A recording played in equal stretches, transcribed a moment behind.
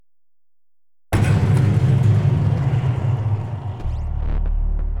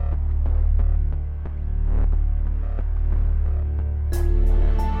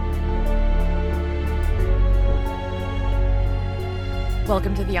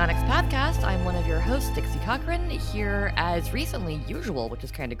the Onyx Podcast. I'm one of your hosts, Dixie Cochran, here as recently usual, which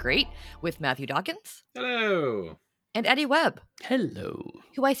is kind of great, with Matthew Dawkins. Hello. And Eddie Webb. Hello.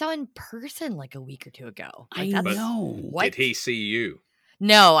 Who I saw in person like a week or two ago. I know. What? Did he see you?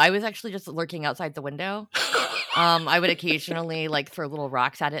 No, I was actually just lurking outside the window. I would occasionally throw little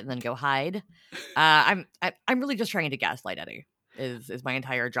rocks at it and then go hide. I'm really just trying to gaslight Eddie. Is my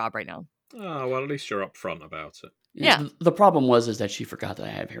entire job right now. Oh, well, at least you're upfront about it. Yeah. The problem is that she forgot that I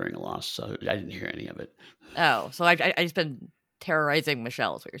have hearing loss, so I didn't hear any of it. Oh, so I just been terrorizing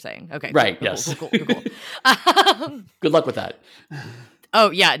Michelle is what you're saying. Okay. Right, Cool, yes. Cool. Good luck with that. Oh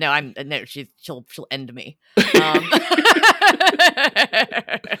yeah, no, she'll end me.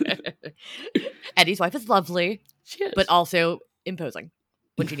 Eddie's wife is lovely, She is. but also imposing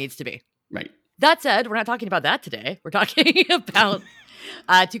when she needs to be. Right. That said, we're not talking about that today. We're talking about,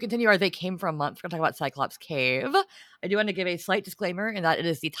 to continue our They Came From month, we're going to talk about Cyclops Cave. I do want to give a slight disclaimer in that it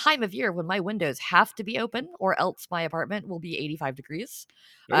is the time of year when my windows have to be open or else my apartment will be 85 degrees.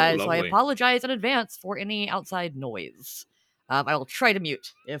 Oh, So I lovely. apologize in advance for any outside noise. I will try to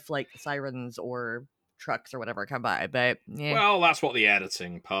mute if sirens or trucks or whatever come by, but yeah. Well, that's what the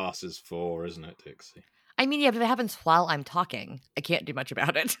editing pass is for, isn't it, Dixie? I mean, yeah, but if it happens while I'm talking, I can't do much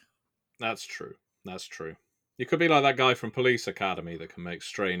about it. That's true. That's true. You could be like that guy from Police Academy that can make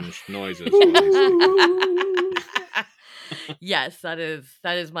strange noises. while he's- Yes, that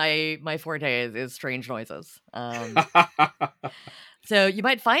is my forte is strange noises. So you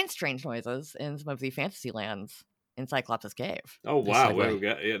might find strange noises in some of the fantasy lands in Cyclops' cave. Oh wow,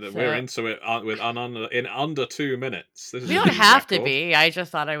 segue. we're into it in under 2 minutes. This is We a don't new have to record. be. I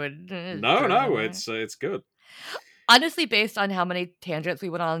just thought I would. No, it's good. Honestly, based on how many tangents we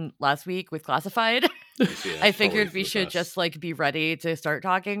went on last week with Classified, Yeah, I figured probably we for the should best. just be ready to start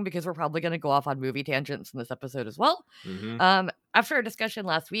talking because we're probably going to go off on movie tangents in this episode as well. Mhm. After our discussion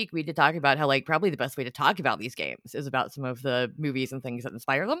last week, we did talk about how probably the best way to talk about these games is about some of the movies and things that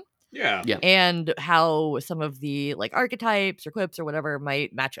inspire them. Yeah. Yeah. And how some of the archetypes or clips or whatever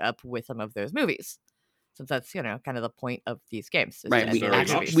might match up with some of those movies. Since that's, kind of the point of these games. is to Right, That's we emulate very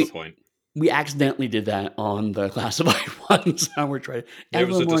actually- much movies. the point. We accidentally did that on the classified ones. Now we're trying to add It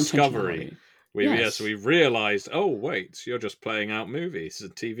was a little more discovery. intentionality. So we realized, oh wait, you're just playing out movies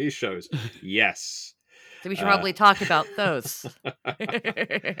and TV shows. Yes. So we should probably talk about those.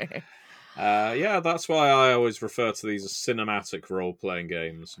 Yeah, that's why I always refer to these as cinematic role-playing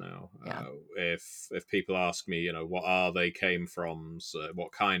games now. Yeah. If people ask me, what are they came from,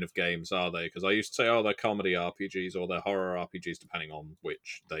 what kind of games are they? Because I used to say, oh, they're comedy RPGs or they're horror RPGs, depending on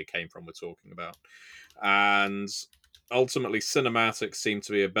which they came from we're talking about. And ultimately, cinematic seemed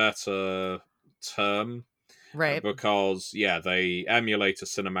to be a better term. Right. Because, they emulate a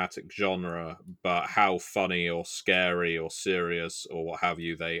cinematic genre, but how funny or scary or serious or what have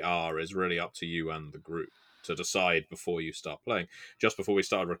you they are is really up to you and the group to decide before you start playing. Just before we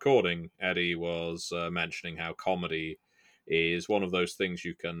started recording, Eddie was mentioning how comedy is one of those things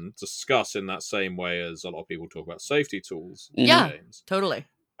you can discuss in that same way as a lot of people talk about safety tools in Yeah. games. Totally.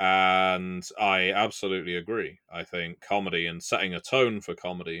 And I absolutely agree. I think comedy and setting a tone for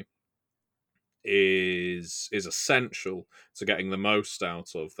comedy is essential to getting the most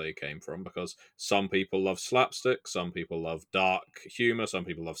out of They Came From, because some people love slapstick, some people love dark humor, some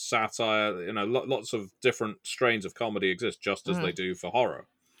people love satire. Lots of different strains of comedy exist, just as they do for horror.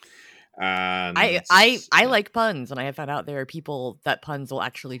 And I like puns, and I have found out there are people that puns will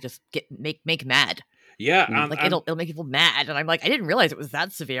actually just make mad. Yeah, Mm. and It'll make people mad, and I'm like, I didn't realize it was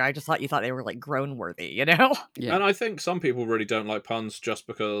that severe. I just thought you thought they were groan worthy, Yeah. And I think some people really don't like puns just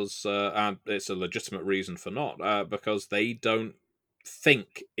because, and it's a legitimate reason for not, because they don't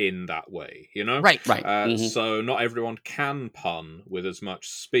think in that way, Right. Right. So not everyone can pun with as much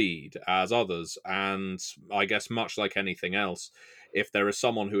speed as others, and I guess much like anything else, if there is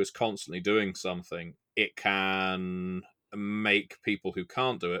someone who is constantly doing something, it can make people who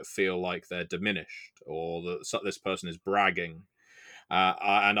can't do it feel like they're diminished or that this person is bragging.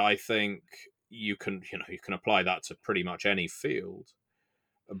 And I think you can apply that to pretty much any field.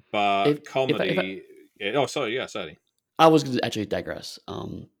 But comedy. Oh, sorry. Yes, Eddie. I was going to actually digress.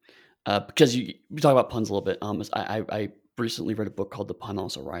 Because you talk about puns a little bit. I recently read a book called The Pun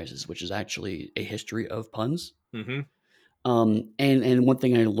Also Rises, which is actually a history of puns. Mm-hmm. And one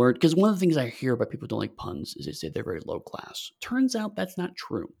thing I learned, because one of the things I hear about people who don't like puns is they say they're very low class. Turns out that's not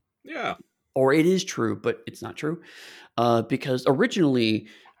true. Yeah. Or it is true, but it's not true. Because originally,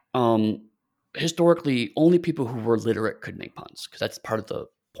 historically, only people who were literate could make puns, because that's part of the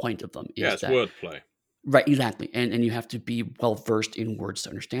point of them. Yeah, it's wordplay. Right, exactly. And you have to be well-versed in words to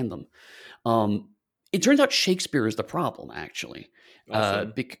understand them. It turns out Shakespeare is the problem, actually.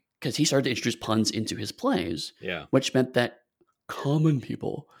 Awesome. because he started to introduce puns into his plays, Yeah. which meant that common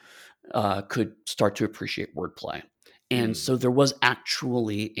people could start to appreciate wordplay. And so there was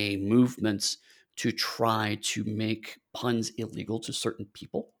actually a movement to try to make puns illegal to certain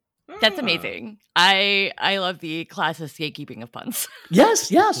people. That's Ah. amazing. I love the classist gatekeeping of puns.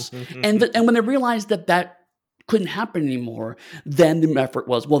 Yes. And when they realized that couldn't happen anymore, then the effort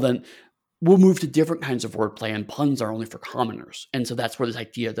was, well, then we'll move to different kinds of wordplay, and puns are only for commoners. And so that's where this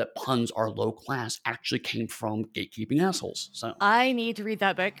idea that puns are low class actually came from gatekeeping assholes. So I need to read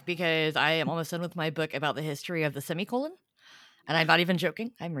that book because I am almost done with my book about the history of the semicolon. And I'm not even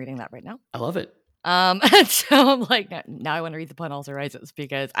joking. I'm reading that right now. I love it. And so I'm like, now I want to read The Pun Also Rises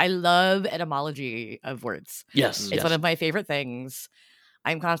because I love etymology of words. Yes. It's one of my favorite things.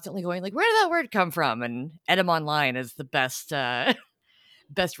 I'm constantly going like, where did that word come from? And Edym Online is the best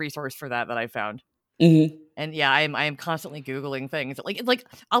best resource for that I've found. Mm-hmm. And yeah, I am constantly Googling things. Like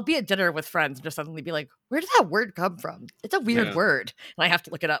I'll be at dinner with friends and just suddenly be like, where did that word come from? It's a weird word. And I have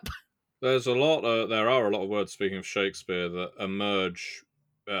to look it up. There are a lot of words, speaking of Shakespeare, that emerge,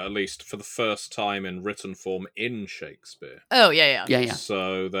 at least for the first time in written form in Shakespeare. Oh, yeah.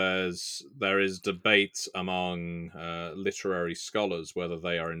 So there is debate among literary scholars whether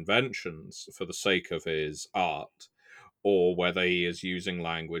they are inventions for the sake of his art, or whether he is using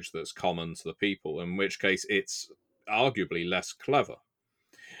language that's common to the people, in which case it's arguably less clever.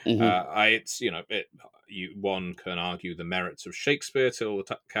 Mm-hmm. One can argue the merits of Shakespeare till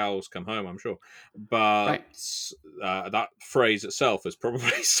the cows come home, I'm sure, but that phrase itself is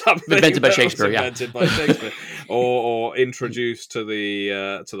probably something invented by Shakespeare, by Shakespeare, or introduced to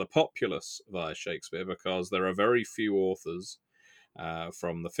the populace via Shakespeare, because there are very few authors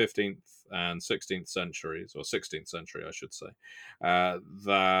from the 15th and 16th centuries, or 16th century, I should say,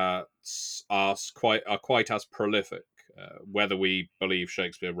 that are quite as prolific. Whether we believe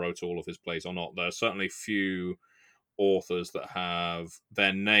Shakespeare wrote all of his plays or not, there are certainly few authors that have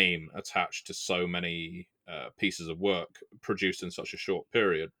their name attached to so many pieces of work produced in such a short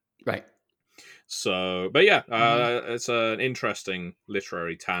period. Right. So, but yeah, it's an interesting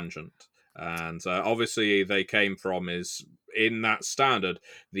literary tangent. And obviously they came from, is in that standard,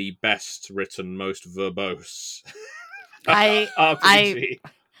 the best written, most verbose RPG.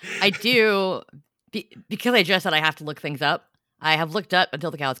 I do, because I just said I have to look things up. I have looked up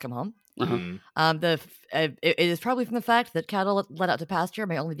Until the Cows Come Home. It is probably from the fact that cattle let out to pasture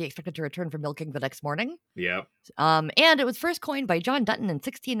may only be expected to return for milking the next morning. Yeah. And it was first coined by John Dutton in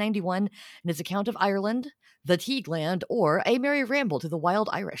 1691 in his account of Ireland, the Teagland, or A Merry Ramble to the Wild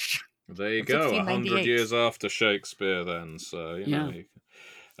Irish. There you go, 100 years after Shakespeare then. So, you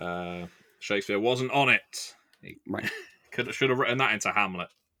know, Shakespeare wasn't on it. He should have written that into Hamlet.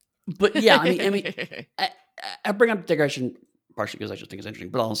 But yeah, I mean, I bring up digression partially because I just think it's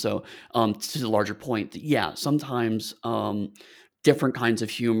interesting, but also to the larger point that, sometimes different kinds of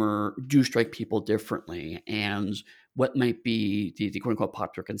humor do strike people differently. And what might be the quote-unquote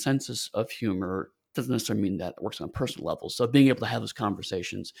popular consensus of humor doesn't necessarily mean that it works on a personal level. So being able to have those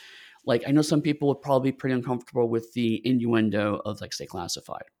conversations, like I know some people would probably be pretty uncomfortable with the innuendo of, like, say,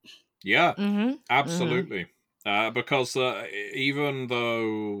 Classified. Yeah, absolutely. Because even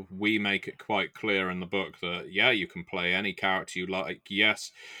though we make it quite clear in the book that, you can play any character you like,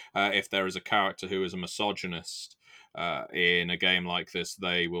 yes, if there is a character who is a misogynist in a game like this,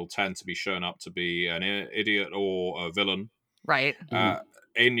 they will tend to be shown up to be an idiot or a villain. Right.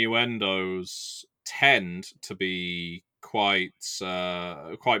 Innuendos tend to be quite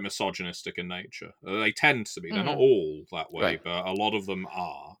misogynistic in nature. They tend to be. They're not all that way, but a lot of them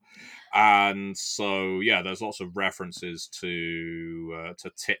are. And so, there's lots of references to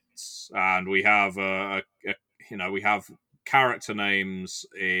tits, and we have we have character names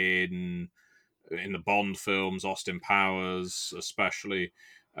in the Bond films, Austin Powers especially,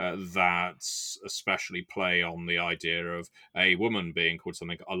 that especially play on the idea of a woman being called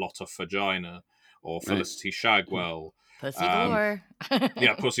something a lot of vagina, or Felicity Shagwell. Pussy galore.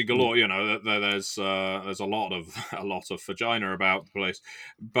 Pussy galore. You know, there's a lot of vagina about the place,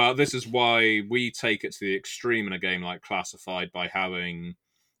 but this is why we take it to the extreme in a game like Classified by having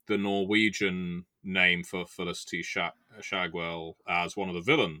the Norwegian name for Felicity Shagwell as one of the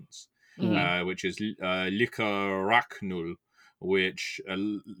villains, which is Lykke Raknul, which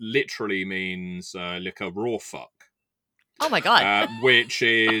literally means Lykke Rawfuck. Oh my god. Which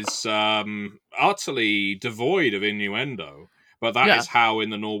is utterly devoid of innuendo. But that is how,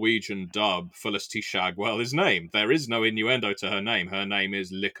 in the Norwegian dub, Felicity Shagwell is named. There is no innuendo to her name. Her name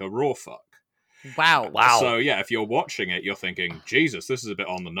is Lykke Rawfuck. Wow. So yeah, if you're watching it, you're thinking, Jesus, this is a bit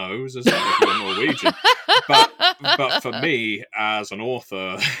on the nose, isn't it? If you're Norwegian. But for me, as an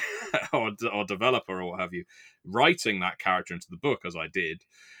author or developer or what have you, writing that character into the book as I did,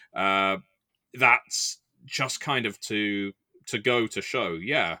 that's just kind of to go to show,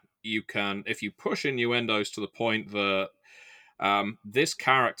 yeah, you can, if you push innuendos to the point that this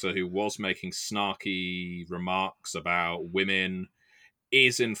character who was making snarky remarks about women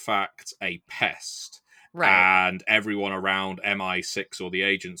is in fact a pest, Right. and everyone around MI6 or the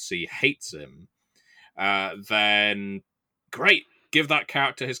agency hates him, then great, give that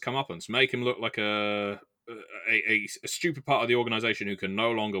character his comeuppance, make him look like a stupid part of the organization who can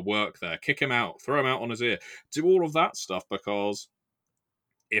no longer work there, kick him out, throw him out on his ear, do all of that stuff, because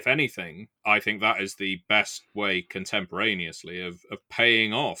if anything, I think that is the best way contemporaneously of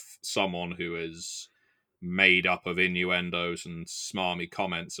paying off someone who is made up of innuendos and smarmy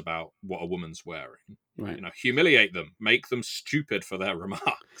comments about what a woman's wearing. Right. You know, humiliate them, make them stupid for their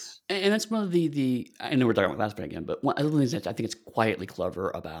remarks. And that's one of the I know we're talking about last bit again, but one of the things that I think is quietly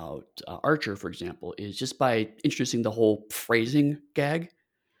clever about Archer, for example, is just by introducing the whole phrasing gag.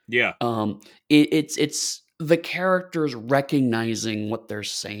 Yeah. It's the characters recognizing what they're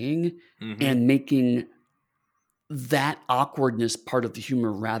saying and making that awkwardness part of the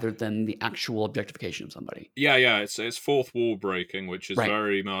humor rather than the actual objectification of somebody. Yeah, it's fourth wall breaking, which is Right.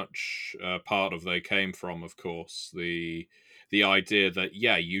 very much part of They Came From, of course. The idea that,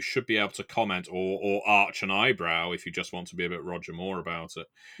 yeah, you should be able to comment or arch an eyebrow if you just want to be a bit Roger Moore about it.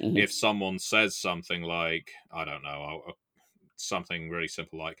 Mhm. If someone says something like, I don't know, something really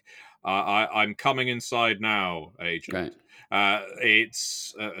simple like, I'm coming inside now, agent. Right.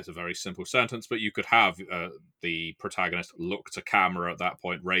 It's a very simple sentence, but you could have the protagonist look to camera at that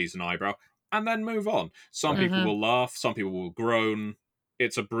point, raise an eyebrow, and then move on. Some people will laugh, some people will groan.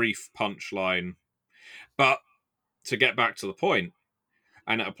 It's a brief punchline. But to get back to the point,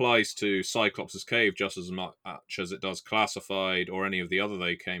 and it applies to Cyclops' Cave just as much as it does Classified or any of the other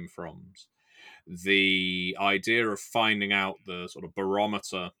They Came Froms, the idea of finding out the sort of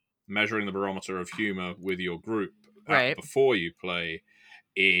barometer, measuring the barometer of humor with your group Right. before you play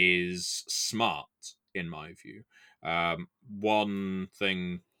is smart, in my view. One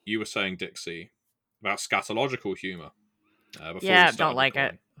thing you were saying, Dixie, about scatological humor. Yeah, don't like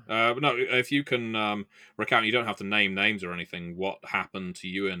it. No, if you can recount, you don't have to name names or anything, what happened to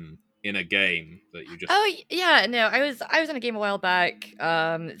you in a game that you just... Oh yeah, no, I was in a game a while back.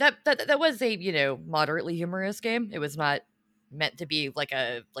 That was a moderately humorous game. It was not meant to be like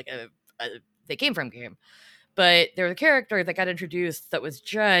a They Came From game, but there was a character that got introduced that was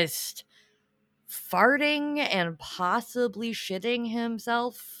just farting and possibly shitting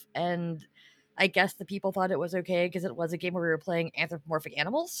himself, and I guess the people thought it was okay because it was a game where we were playing anthropomorphic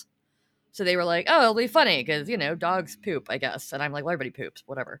animals. So they were like, "Oh, it'll be funny because dogs poop, I guess." And I'm like, "Well, everybody poops,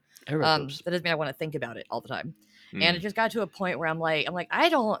 whatever." Everybody poops. That doesn't mean I want to think about it all the time. And it just got to a point where I'm like, I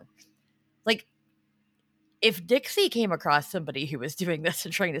don't like. If Dixie came across somebody who was doing this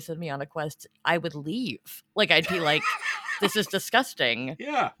and trying to send me on a quest, I would leave. Like, I'd be like, "This is disgusting.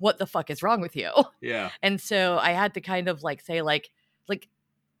 Yeah. What the fuck is wrong with you?" Yeah. And so I had to kind of say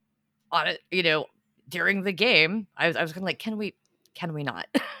on it, during the game, I was kind of like, can we not?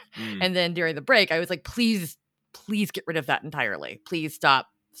 And then during the break, I was like, please get rid of that entirely. Please stop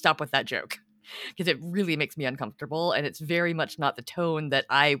with that joke, because it really makes me uncomfortable, and it's very much not the tone that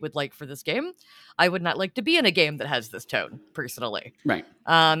I would like for this game. I would not like to be in a game that has this tone, personally. Right.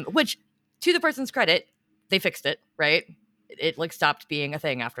 Which, to the person's credit, they fixed it, right? It stopped being a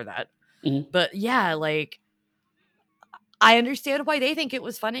thing after that. But yeah, I understand why they think it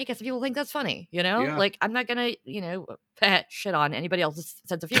was funny, because people think that's funny, Yeah. Like, I'm not gonna, shit on anybody else's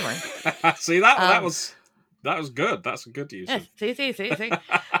sense of humor. See, that was good. That's a good use. See.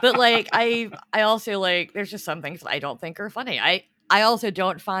 But I also there's just some things that I don't think are funny. I also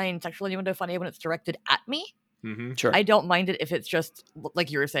don't find sexual innuendo funny when it's directed at me. Sure. I don't mind it if it's just like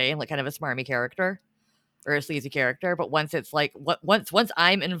you were saying, kind of a smarmy character or a sleazy character. But once it's once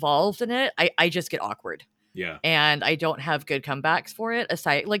I'm involved in it, I just get awkward. Yeah. And I don't have good comebacks for it.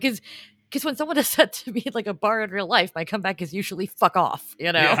 Aside, because when someone has said to me a bar in real life, my comeback is usually "fuck off."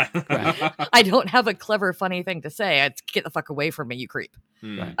 Yeah. Right. I don't have a clever, funny thing to say. It's "get the fuck away from me, you creep,"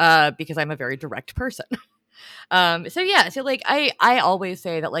 Right. because I'm a very direct person. I always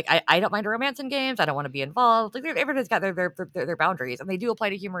say that I don't mind romance in games. I don't want to be involved. Everybody's got their boundaries, and they do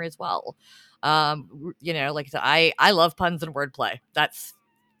apply to humor as well. Like I said, I love puns and wordplay. That's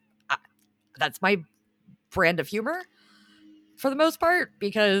my brand of humor. for the most part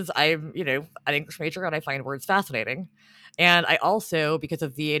because I'm, an English major and I find words fascinating. And I also, because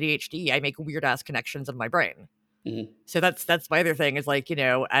of the ADHD, I make weird ass connections in my brain. Mm-hmm. So that's my other thing is like,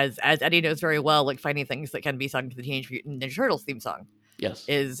 as Eddie knows very well, like finding things that can be sung to the Teenage Mutant Ninja Turtles theme song Yes.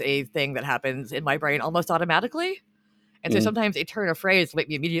 is a thing that happens in my brain almost automatically. And so sometimes a turn of phrase will make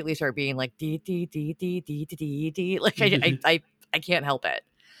me immediately start being like dee dee dee dee dee dee dee dee. Like I can't help it.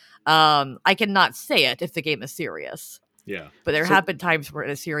 I cannot say it if the game is serious. Yeah. But there have been times where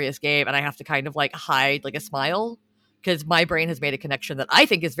in a serious game and I have to kind of like hide like a smile because my brain has made a connection that I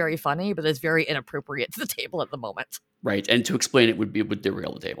think is very funny, but is very inappropriate to the table at the moment. Right, and to explain it would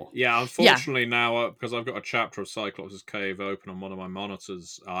derail the table. Yeah, unfortunately now, because I've got a chapter of Cyclops' Cave open on one of my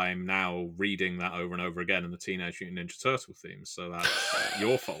monitors, I'm now reading that over and over again in the Teenage Mutant Ninja Turtle theme, so that's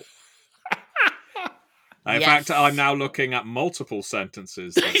your fault. In fact, I'm now looking at multiple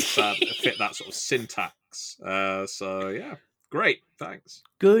sentences that fit that sort of syntax. So, yeah, great, thanks.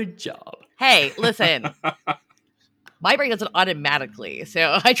 Good job. Hey, listen. My brain does it automatically,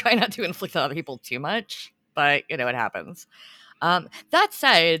 so I try not to inflict on other people too much, but, it happens. That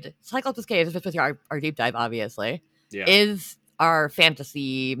said, Cyclops' Cave, with our deep dive, obviously, is our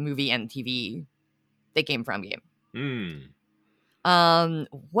fantasy movie and TV They Came From game.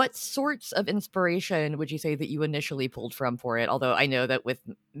 What sorts of inspiration would you say that you initially pulled from for it? Although I know that with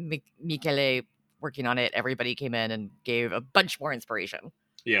Michele working on it, everybody came in and gave a bunch more inspiration.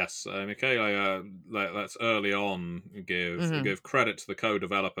 Yes, Michele, let's early on give credit to the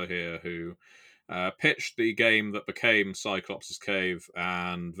co-developer here who pitched the game that became Cyclops' Cave,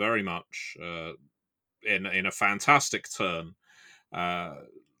 and very much in a fantastic turn,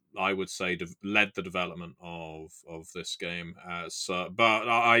 I would say led the development of this game. But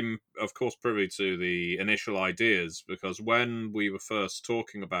I'm of course privy to the initial ideas, because when we were first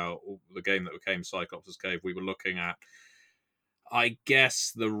talking about the game that became Cyclops' Cave, we were looking at, I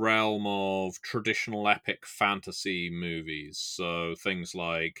guess, the realm of traditional epic fantasy movies. So things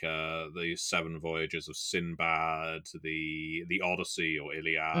like the Seven Voyages of Sinbad, the Odyssey or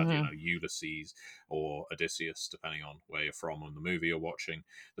Iliad, Ulysses or Odysseus, depending on where you're from and the movie you're watching,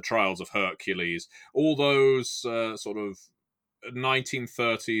 the Trials of Hercules, all those sort of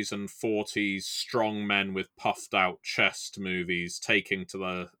 1930s and 40s strong men with puffed out chest movies taking to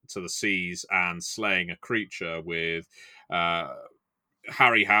the seas and slaying a creature with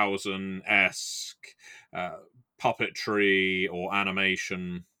Harryhausen-esque puppetry or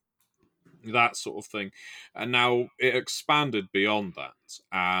animation, that sort of thing. And now it expanded beyond that,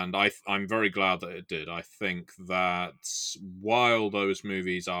 and I'm very glad that it did. I think that while those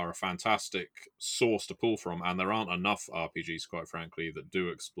movies are a fantastic source to pull from, and there aren't enough RPGs, quite frankly, that do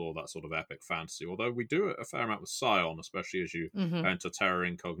explore that sort of epic fantasy, although we do a fair amount with Scion, especially as you enter Terra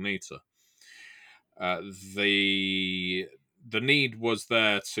Incognita, the need was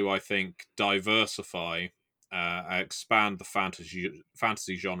there to, I think, diversify, expand the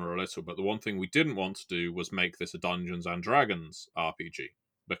fantasy genre a little. But the one thing we didn't want to do was make this a Dungeons and Dragons RPG,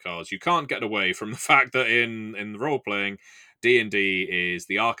 because you can't get away from the fact that in the role playing, D&D is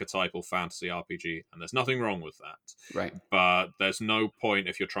the archetypal fantasy RPG, and there's nothing wrong with that. Right. But there's no point,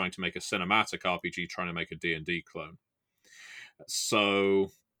 if you're trying to make a cinematic RPG, trying to make a D&D clone. So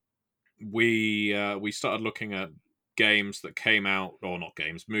we started looking at games that came out, or not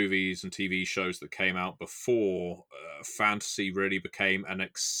games, movies and TV shows that came out before fantasy really became an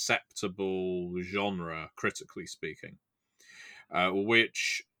acceptable genre, critically speaking.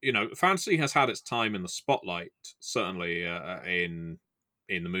 Which, fantasy has had its time in the spotlight, certainly in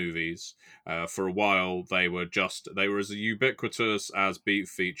the movies. For a while, they were as ubiquitous as beat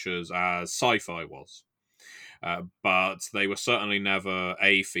features as sci-fi was. But they were certainly never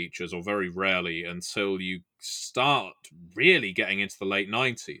A features, or very rarely, until you start really getting into the late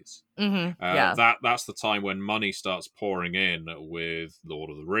 90s. That's the time when money starts pouring in with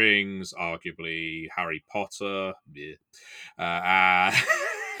Lord of the Rings, arguably Harry Potter,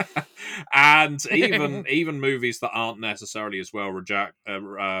 and even movies that aren't necessarily as well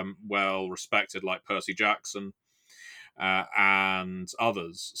respected, like Percy Jackson and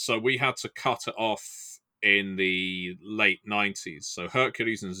others. So we had to cut it off in the late 90s. So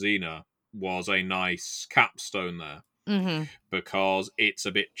Hercules and Xena was a nice capstone there, because it's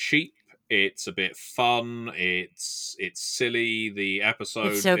a bit cheap, it's a bit fun, it's silly. The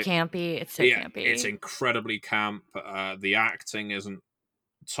episode, it's so campy. It's incredibly camp. The acting isn't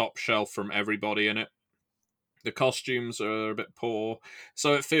top shelf from everybody in it. The costumes are a bit poor,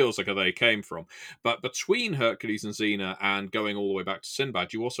 so it feels like they came from. But between Hercules and Xena and going all the way back to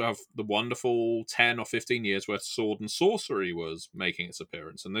Sinbad, you also have the wonderful 10 or 15 years where sword and sorcery was making its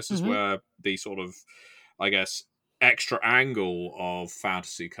appearance. And this is where the sort of, I guess, extra angle of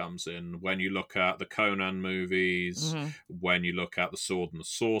fantasy comes in when you look at the Conan movies, Hmm. when you look at the Sword and the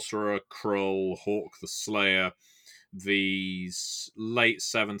Sorcerer, Krull, Hawk the Slayer, these late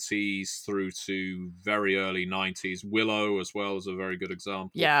 70s through to very early 90s. Willow as well is a very good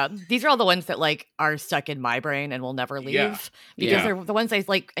example. Yeah, these are all the ones that like are stuck in my brain and will never Yeah. leave because Yeah. they're the ones I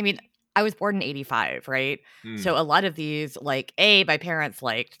like. I mean, I was born in '85, right? Mm. So a lot of these, like, my parents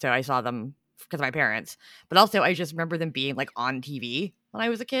liked, so I saw them because of my parents. But also, I just remember them being like on TV when I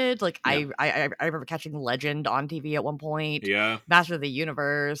was a kid. Like, Yeah. I remember catching Legend on TV at one point. Yeah. Master of the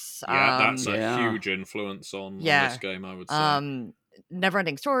Universe. Yeah, that's a Yeah. huge influence on Yeah. this game, I would say.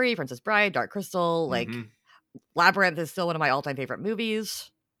 Neverending Story, Princess Bride, Dark Crystal, like Mhm. Labyrinth is still one of my all-time favorite movies.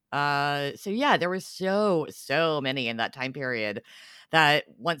 So yeah, there was so many in that time period that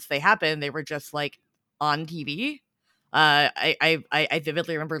once they happened, they were just like on TV. I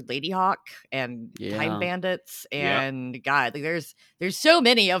vividly remember Lady Hawk and Time Yeah. Bandits, Yeah. and God, like there's so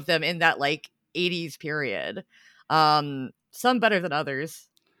many of them in that like 80s period. Some better than others,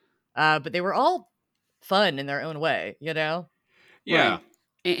 but they were all fun in their own way, you know. Yeah. Right.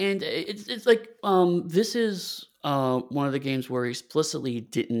 And it's like this is one of the games where we explicitly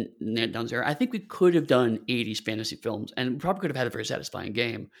didn't nail down zero. I think we could have done 80s fantasy films and probably could have had a very satisfying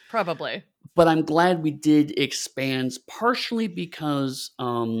game. Probably. But I'm glad we did expand, partially because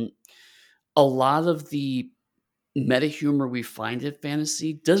a lot of the meta humor we find in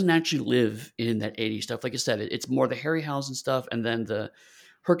fantasy doesn't actually live in that 80s stuff. Like I said, it's more the Harryhausen stuff and then the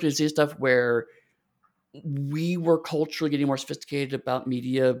Hercules stuff where we were culturally getting more sophisticated about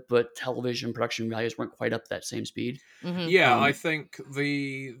media, but television production values weren't quite up that same speed. Mhm. Yeah, I think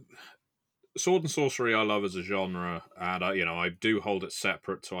the Sword and Sorcery I love as a genre, and I do hold it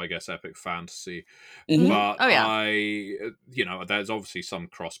separate to, I guess, epic fantasy. Mhm. But Oh, yeah. there's obviously some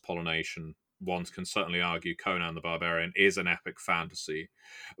cross pollination. One can certainly argue Conan the Barbarian is an epic fantasy,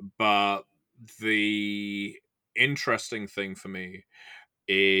 but the interesting thing for me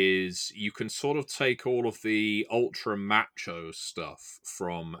is you can sort of take all of the ultra macho stuff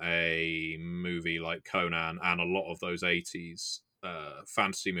from a movie like Conan and a lot of those 80s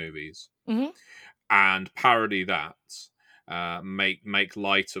fantasy movies Mhm. and parody that, make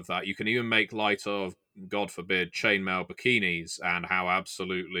light of that. You can even make light of, God forbid, chainmail bikinis and how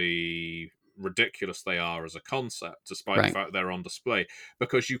absolutely ridiculous they are as a concept, despite Right. the fact they're on display.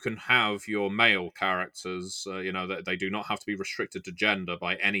 Because you can have your male characters, that they do not have to be restricted to gender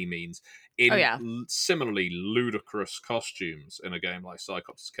by any means, in Oh, yeah. similarly ludicrous costumes in a game like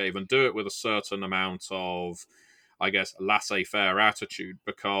Cyclops' Cave, and do it with a certain amount of, I guess, laissez-faire attitude,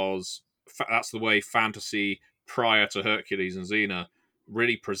 because that's the way fantasy prior to Hercules and Xena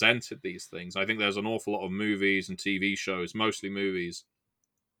really presented these things. I think there's an awful lot of movies and TV shows, mostly movies,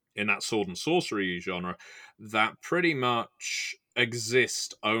 in that sword and sorcery genre that pretty much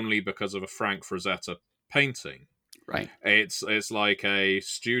exist only because of a Frank Frazetta painting. Right. It's like a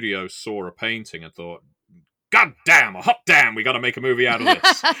studio saw a painting and thought, God damn, or hot damn, we got to make a movie out of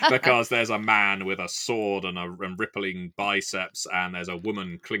this. Because there's a man with a sword and rippling biceps, and there's a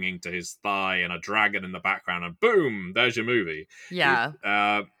woman clinging to his thigh, and a dragon in the background, and boom, there's your movie. Yeah.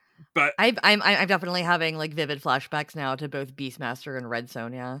 But I'm definitely having like vivid flashbacks now to both Beastmaster and Red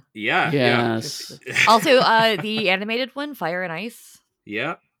Sonja. yeah. Yes. Also, the animated one, Fire and Ice,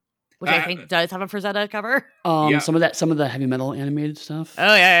 Yeah. which I think does have a Frazetta cover. Yeah. Some of the heavy metal animated stuff.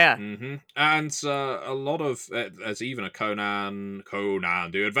 Oh yeah. Mm-hmm. And a lot of there's even a Conan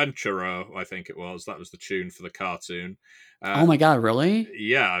the Adventurer, I think it was. That was the tune for the cartoon. Oh my god, really?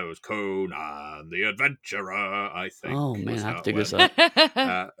 Yeah, it was Conan the Adventurer, I think. Oh man, was I have how to dig it this went.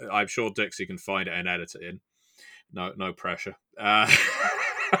 up. I'm sure Dixie can find it and edit it in. No pressure.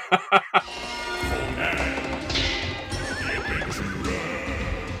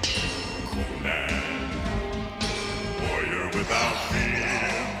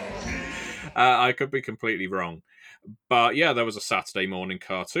 I could be completely wrong. But yeah, there was a Saturday morning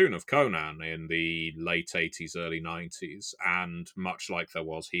cartoon of Conan in the late 80s, early 90s, and much like there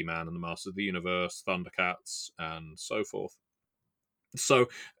was He-Man and the Masters of the Universe, Thundercats, and so forth. So,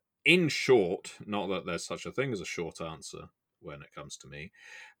 in short, not that there's such a thing as a short answer when it comes to me,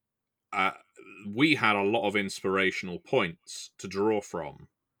 we had a lot of inspirational points to draw from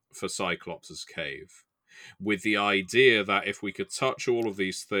for Cyclops' Cave, with the idea that if we could touch all of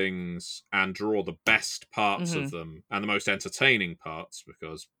these things and draw the best parts of them and the most entertaining parts,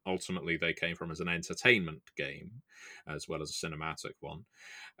 because ultimately they came from as an entertainment game as well as a cinematic one,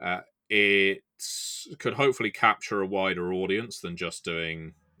 it could hopefully capture a wider audience than just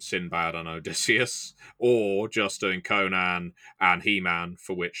doing Sinbad and Odysseus, or just doing Conan and He-Man,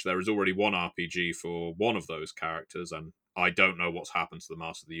 for which there is already one RPG for one of those characters, and I don't know what's happened to the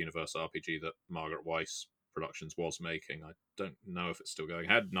Master of the Universe RPG that Margaret Weis Productions was making. I don't know if it's still going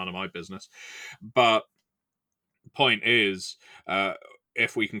ahead. None of my business. But point is,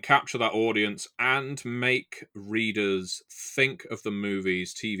 if we can capture that audience and make readers think of the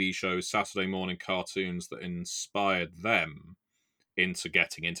movies, TV shows, Saturday morning cartoons that inspired them into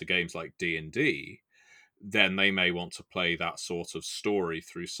getting into games like D&D, then they may want to play that sort of story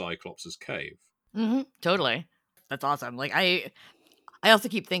through Cyclops' Cave. Totally. That's awesome. Like I also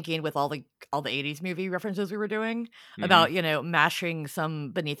keep thinking with all the 80s movie references we were doing about, mashing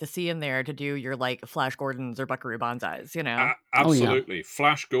some Beneath the Sea in there to do your like Flash Gordons or Buckaroo Banzais, Absolutely. Oh, yeah.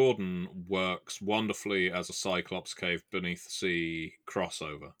 Flash Gordon works wonderfully as a Cyclops Cave Beneath the Sea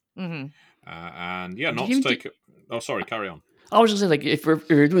crossover. And yeah, not to take it. Oh, sorry, carry on. I was just saying, like, if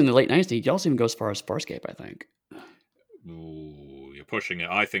you're doing the late 90s, you also even go as far as Farscape, I think. Ooh, you're pushing it.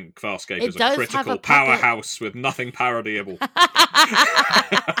 I think Farscape is a critical powerhouse with nothing parodyable.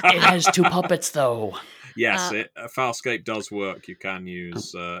 It has 2 puppets, though. Yes, Farscape does work. You can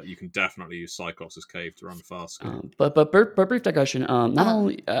use, you can definitely use Cyclops' Cave to run Farscape. But brief digression. Not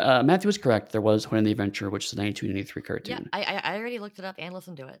only Matthew was correct, there was Conan the Adventurer, which is a 92-93 cartoon. Yeah, I already looked it up and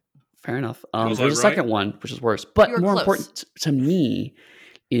listened to it. Fair enough. There's a second one, which is worse. But more important to me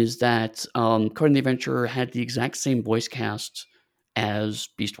is that Conan the Adventurer had the exact same voice cast as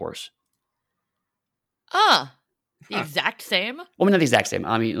Beast Wars. The exact same? Well, I mean, not the exact same.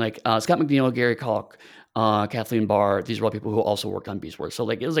 I mean, like Scott McNeil, Gary Kalk, Kathleen Barr. These are all people who also worked on Beast Wars. So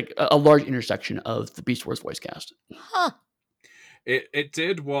like it was like a large intersection of the Beast Wars voice cast. It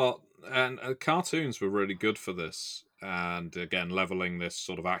did what, and cartoons were really good for this. And again, leveling this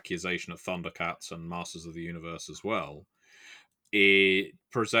sort of accusation at Thundercats and Masters of the Universe as well. It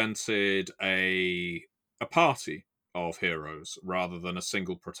presented a party of heroes rather than a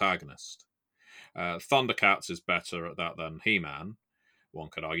single protagonist. Thundercats is better at that than He-Man, one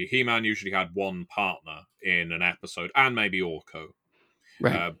could argue. He-Man usually had one partner in an episode, and maybe Orko.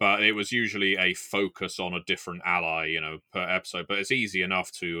 Right. But it was usually a focus on a different ally, per episode. But it's easy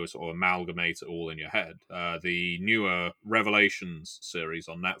enough to sort of amalgamate it all in your head. The newer Revelations series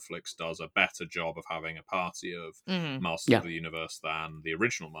on Netflix does a better job of having a party of Masters of the Universe than the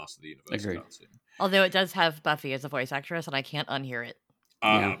original Master of the Universe cartoon. Although it does have Buffy as a voice actress, and I can't unhear it.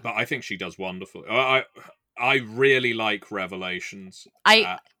 But I think she does wonderfully. I really like Revelations.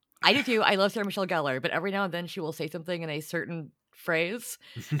 I do too. I love Sarah Michelle Gellar, but every now and then she will say something in a certain phrase,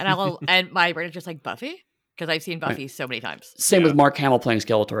 and my brain is just like, Buffy? Because I've seen Buffy so many times. Same with Mark Hamill playing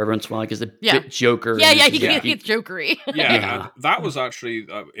Skeletor. Every once in a while, like, is a bit Joker. He gets jokery. That was actually,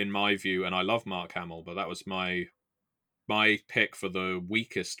 in my view, and I love Mark Hamill, but that was my pick for the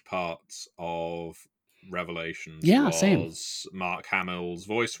weakest parts of Revelations. Same. Mark Hamill's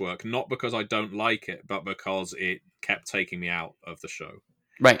voice work, not because I don't like it, but because it kept taking me out of the show.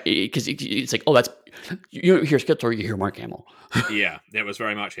 Right, because it's like, that's you hear Skeletor, you hear Mark Hamill. Yeah, it was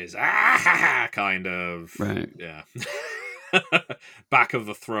very much his kind of back of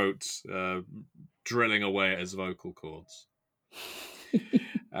the throat, drilling away at his vocal cords.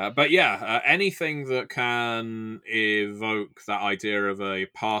 But anything that can evoke that idea of a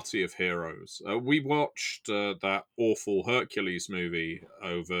party of heroes. We watched that awful Hercules movie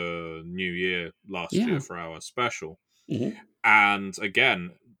over New Year last year for our special. Mm-hmm. And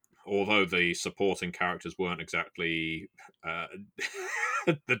again, although the supporting characters weren't exactly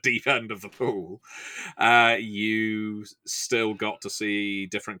the deep end of the pool, you still got to see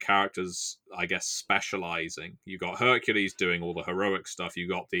different characters, I guess, specializing. You got Hercules doing all the heroic stuff. You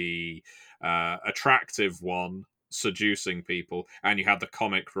got the attractive one seducing people. And you had the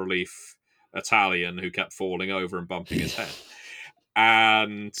comic relief Italian who kept falling over and bumping his head.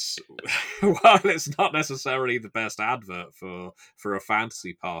 And while it's not necessarily the best advert for a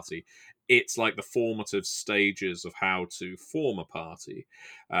fantasy party, it's like the formative stages of how to form a party.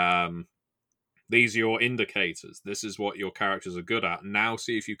 These are your indicators. This is what your characters are good at. Now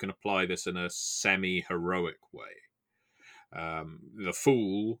see if you can apply this in a semi-heroic way. The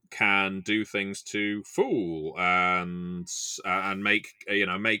fool can do things to fool and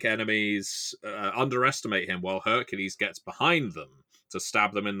make enemies underestimate him, while Hercules gets behind them to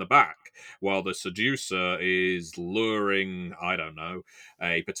stab them in the back, while the seducer is luring, I don't know,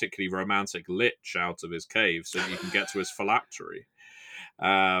 a particularly romantic lich out of his cave so you can get to his phylactery.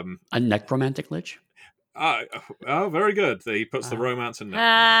 A necromantic lich? Oh, very good. He puts the romance in there.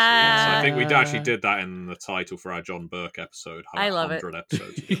 Yes, I think we actually did that in the title for our John Burke episode. I love it.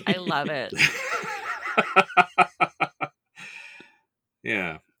 Episodes I love it.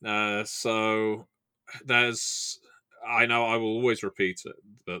 Yeah. So there's, I know I will always repeat it,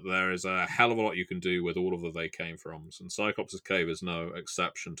 but there is a hell of a lot you can do with all of the They Came Froms, and Cyclops' Cave is no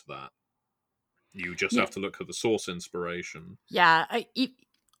exception to that. You just Yeah. have to look at the source inspiration. Yeah,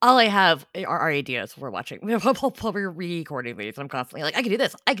 all I have are ideas. We're watching. We're re-recording these. I'm constantly like, I can do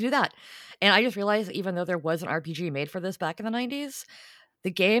this. I can do that. And I just realized, even though there was an RPG made for this back in the 90s, the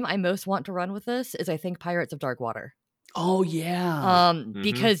game I most want to run with this is, I think, Pirates of Dark Water. Oh yeah.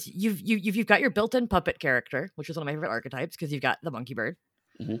 Because you've got your built-in puppet character, which is one of my favorite archetypes, because you've got the monkey bird.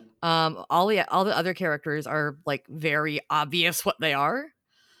 All the other characters are like very obvious what they are.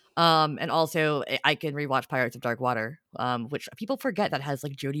 And also I can rewatch Pirates of Dark Water, which people forget that has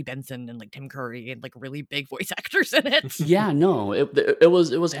like Jodie Benson and like Tim Curry and like really big voice actors in it. Yeah, no, it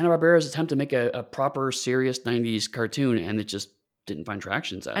was Hanna-Barbera's attempt to make a proper serious 90s cartoon, and it just didn't find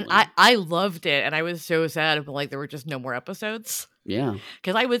traction, sadly. And I loved it, and I was so sad, but like there were just no more episodes. Yeah,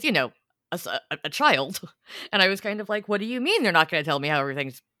 because I was, a child, and I was kind of like, what do you mean they're not going to tell me how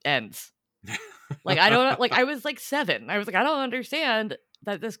everything ends? Like, I don't, like, I was like 7. I was like, I don't understand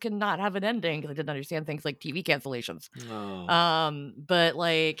that this cannot have an ending, because I didn't understand things like TV cancellations. Oh. But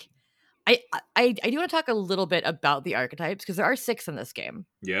like, I do want to talk a little bit about the archetypes, because there are 6 in this game.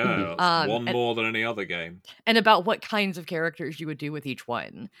 Yeah, that's one more than any other game. And about what kinds of characters you would do with each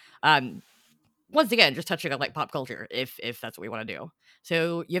one. Once again, just touching on like pop culture, if that's what we want to do.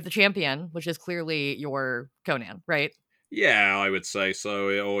 So you have the champion, which is clearly your Conan, right? Yeah, I would say so.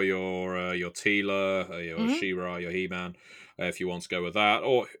 Or your Teela, your She-Ra, your He-Man, if you want to go with that.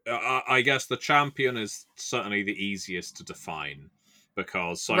 Or I guess the champion is certainly the easiest to define,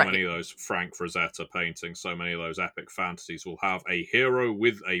 because so many of those Frank Frazetta paintings, so many of those epic fantasies will have a hero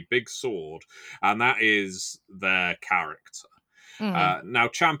with a big sword, and that is their character. Now,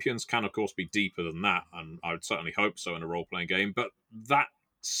 champions can, of course, be deeper than that, and I would certainly hope so in a role-playing game. But that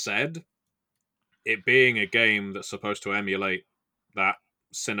said, it being a game that's supposed to emulate that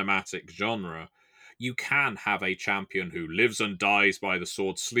cinematic genre, you can have a champion who lives and dies by the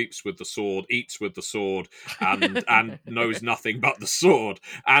sword, sleeps with the sword, eats with the sword, and knows nothing but the sword,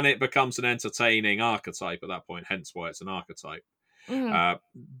 and it becomes an entertaining archetype at that point, hence why it's an archetype.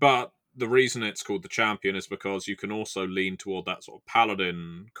 But the reason it's called the champion is because you can also lean toward that sort of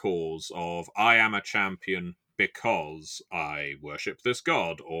paladin cause of, I am a champion because I worship this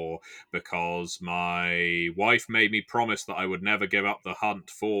god, or because my wife made me promise that I would never give up the hunt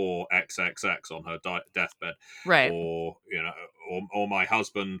for XXX on her deathbed, right? Or or my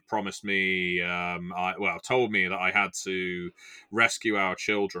husband promised me, told me that I had to rescue our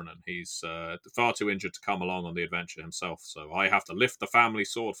children, and he's far too injured to come along on the adventure himself, so I have to lift the family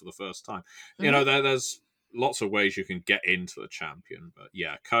sword for the first time. There's lots of ways you can get into the champion, but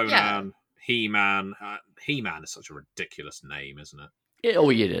yeah, Conan. Yeah. He-Man. He-Man is such a ridiculous name, isn't it?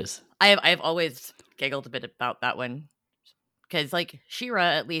 It is. I've always giggled a bit about that one, because like She-Ra,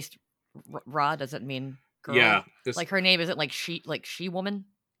 at least Ra doesn't mean girl. Yeah, like her name isn't like she woman.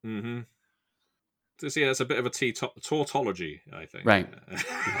 Yeah, it's a bit of a tautology, I think. Right.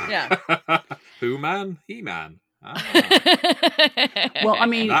 Yeah. Who-Man? He-Man. Well, I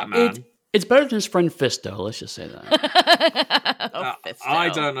mean, that man. It's better than his friend Fisto, let's just say that. Fisto. I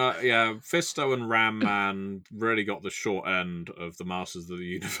don't know. Yeah, Fisto and Ram Man really got the short end of the Masters of the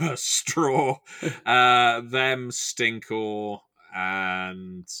Universe straw. Them, Stinkor,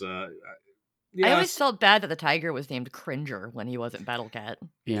 and... I always felt bad that the tiger was named Cringer when he wasn't Battle Cat.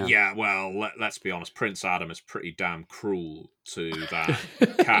 Yeah, well, let's be honest. Prince Adam is pretty damn cruel to that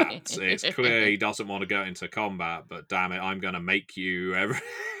cat. It's clear he doesn't want to go into combat, but damn it, I'm going to make you...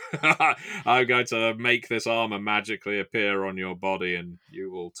 I'm going to make this armor magically appear on your body, and you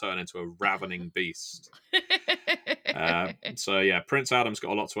will turn into a ravening beast. So yeah, Prince Adam's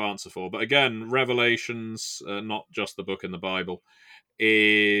got a lot to answer for. But again, Revelations, not just the book in the Bible,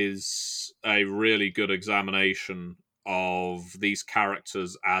 is a really good examination of these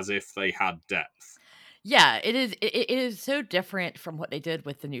characters as if they had depth. Yeah, it is. It is so different from what they did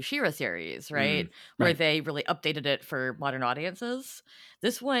with the new She-Ra series, right? Where they really updated it for modern audiences.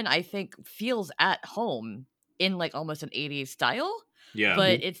 This one, I think, feels at home in like almost an 80s style. Yeah,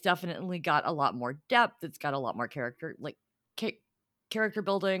 but it's definitely got a lot more depth. It's got a lot more character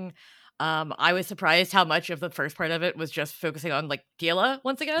building. I was surprised how much of the first part of it was just focusing on like Teela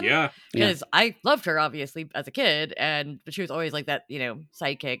once again. Yeah, because I loved her obviously as a kid, but she was always like that,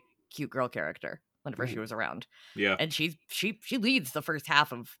 sidekick, cute girl character whenever she was around. Yeah, and she leads the first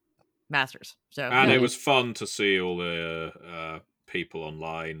half of Masters. So it was fun to see all the people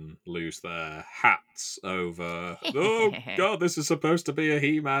online lose their hats over. Oh God, this is supposed to be a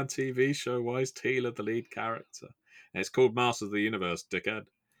He-Man TV show. Why is Teela the lead character? And it's called Masters of the Universe, dickhead.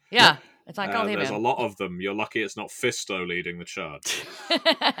 Yeah, it's not called There's a He-Man. lot of them. You're lucky it's not Fisto leading the charge.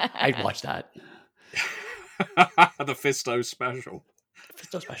 I'd watch that. The Fisto special.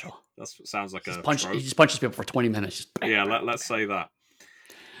 Fisto special. That sounds like He a just, trope. he just punches people for 20 minutes. Just bang, Yeah, bang, let's say that.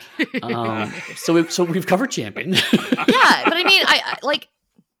 So we've covered Champion. Yeah, but I mean, I like,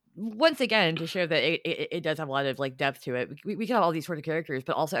 once again, to show that it does have a lot of like depth to it. We can have all these sort of characters,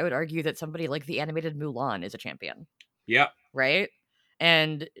 but also I would argue that somebody like the animated Mulan is a champion. Yeah. Right?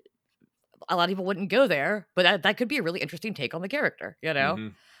 And a lot of people wouldn't go there, but that could be a really interesting take on the character, you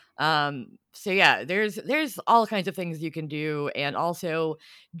know? So yeah, there's all kinds of things you can do. And also,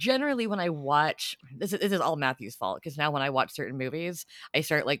 generally when I watch, this is all Matthew's fault, because now when I watch certain movies, I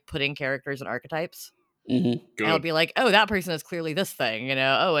start like putting characters and archetypes. Mm-hmm. And I'll be like, oh, that person is clearly this thing, you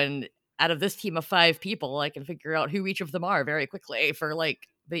know? Oh, and out of this team of 5 people, I can figure out who each of them are very quickly for like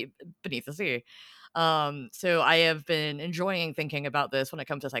Beneath the Sea. So I have been enjoying thinking about this when it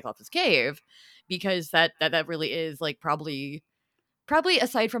comes to Cyclops' Cave, because that really is like probably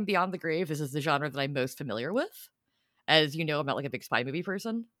aside from Beyond the Grave, this is the genre that I'm most familiar with. As you know, I'm not like a big spy movie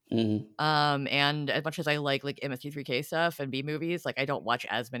person. Mm-hmm. And as much as I like MST3K stuff and B movies, like I don't watch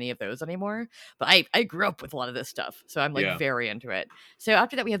as many of those anymore. But I grew up with a lot of this stuff, so I'm like very into it. So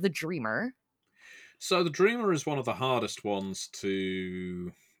after that, we have The Dreamer. So The Dreamer is one of the hardest ones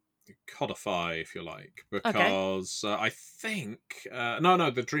to codify, if you like, because I think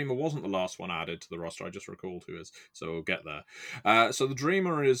no, The Dreamer wasn't the last one added to the roster. I just recalled who is, so we'll get there. So The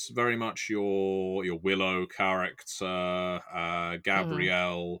Dreamer is very much your Willow character,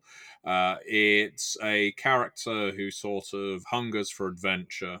 Gabrielle. It's a character who sort of hungers for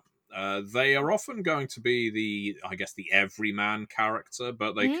adventure. They are often going to be the everyman character,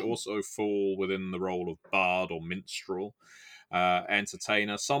 but they also fall within the role of bard or minstrel.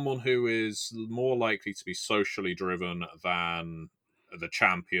 Entertainer, someone who is more likely to be socially driven than the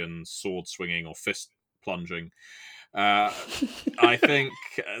champion, sword swinging or fist plunging. I think.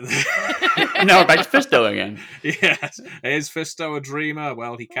 No, back to Fisto again. Yes, is Fisto a dreamer?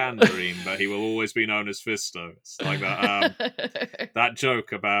 Well, he can dream, but he will always be known as Fisto. It's like that that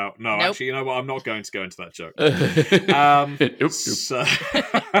joke about. No, actually, you know what? I'm not going to go into that joke. So,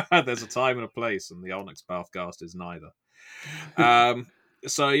 there's a time and a place, and the Onyx Pathcast is neither.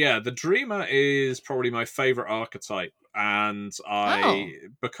 So yeah, the Dreamer is probably my favorite archetype, and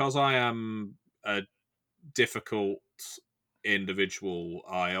because I am a difficult individual,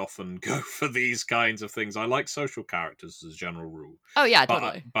 I often go for these kinds of things. I like social characters as a general rule. Oh yeah,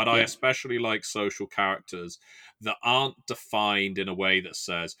 totally. But I especially like social characters that aren't defined in a way that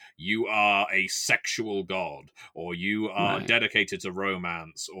says you are a sexual god, or you are dedicated to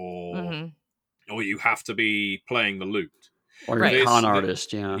romance, or you have to be playing the lute. Or you're a con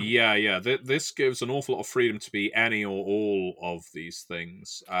artist, Yeah. This gives an awful lot of freedom to be any or all of these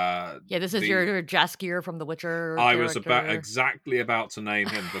things. This is your Jaskier from The Witcher I character. was exactly about to name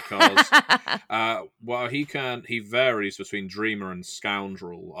him, because he varies between Dreamer and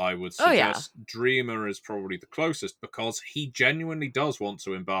Scoundrel. I would suggest Dreamer is probably the closest, because he genuinely does want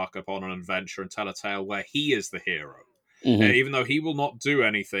to embark upon an adventure and tell a tale where he is the hero. Even though he will not do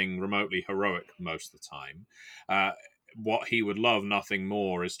anything remotely heroic most of the time. What he would love nothing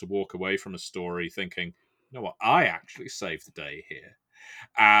more is to walk away from a story thinking, you know what, I actually saved the day here.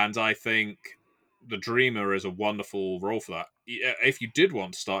 And I think the Dreamer is a wonderful role for that. If you did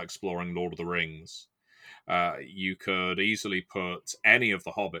want to start exploring Lord of the Rings, you could easily put any of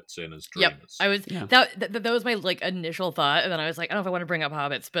the hobbits in as dreamers. I was that was my like initial thought, and then I was like, I don't know if I want to bring up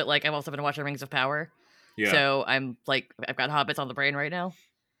hobbits, but like I've also been watching Rings of Power. So I'm like, I've got hobbits on the brain right now.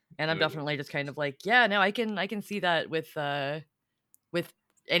 And I'm definitely just kind of like, I can see that with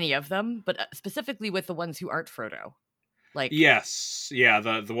any of them, but specifically with the ones who aren't Frodo. Like, yes,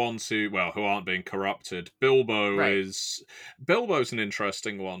 the ones who aren't being corrupted. Bilbo's an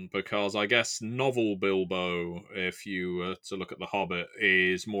interesting one, because I guess novel Bilbo, if you were to look at The Hobbit,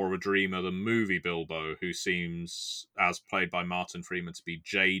 is more of a dreamer than movie Bilbo, who seems, as played by Martin Freeman, to be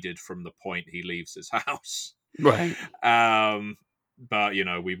jaded from the point he leaves his house. Right. But,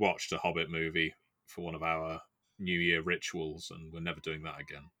 we watched a Hobbit movie for one of our New Year rituals, and we're never doing that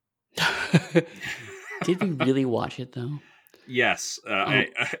again. Did we really watch it, though? Yes,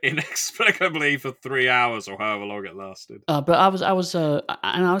 inexplicably for 3 hours or however long it lasted. But I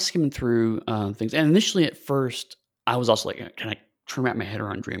was skimming through things, and initially at first I was also like, can I try to wrap my head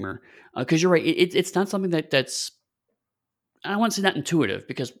around Dreamer? Because you're right, it's not something that's, I don't want to say not intuitive,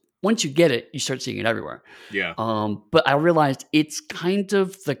 because once you get it, you start seeing it everywhere. Yeah. But I realized it's kind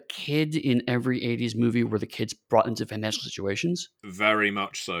of the kid in every 80s movie where the kid's brought into financial situations. Very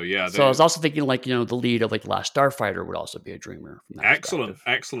much so, yeah. So I was also thinking, like, the lead of like The Last Starfighter would also be a dreamer from that perspective.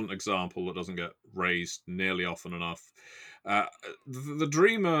 Excellent example that doesn't get raised nearly often enough. The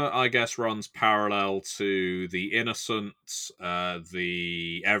dreamer, I guess, runs parallel to the innocent,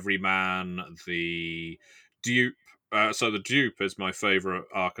 the everyman, the dupe. So the dupe is my favorite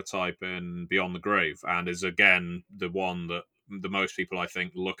archetype in Beyond the Grave, and is again the one that the most people, I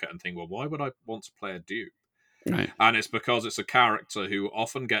think, look at and think, well, why would I want to play a dupe? Right. And it's because it's a character who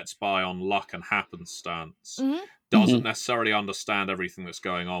often gets by on luck and happenstance, Mhm. doesn't necessarily understand everything that's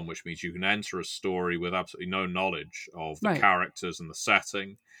going on, which means you can enter a story with absolutely no knowledge of the Right. characters and the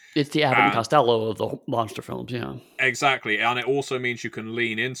setting. It's the Abbott and Costello of the monster films, yeah. Exactly, and it also means you can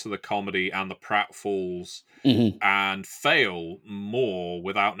lean into the comedy and the pratfalls and fail more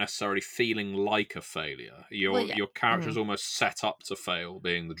without necessarily feeling like a failure. Your character's almost set up to fail,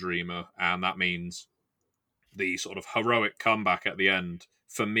 being the dreamer, and that means the sort of heroic comeback at the end,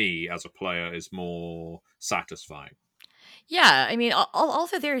 for me as a player, is more satisfying. Yeah, I mean,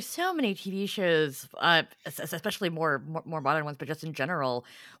 also there are so many TV shows, especially more modern ones, but just in general,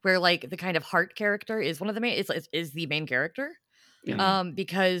 where like the kind of heart character is one of the main is the main character, Yeah.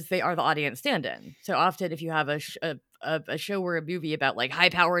 because they are the audience stand-in. So often, if you have a show or a movie about like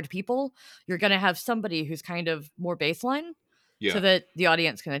high-powered people, you're gonna have somebody who's kind of more baseline, Yeah. so that the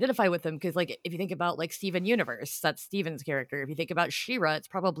audience can identify with them. Because like if you think about like Steven Universe, that's Steven's character. If you think about She-Ra, it's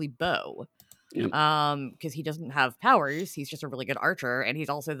probably Bo. Yep. Because he doesn't have powers, he's just a really good archer, and he's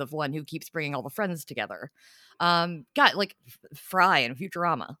also the one who keeps bringing all the friends together. Got like Fry in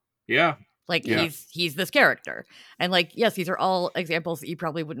Futurama. Yeah. Like he's this character, and like yes, these are all examples that you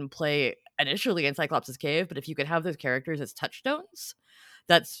probably wouldn't play initially in Cyclops' Cave, but if you could have those characters as touchstones,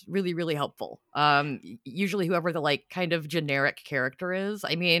 that's really, really helpful. Usually whoever the like kind of generic character is.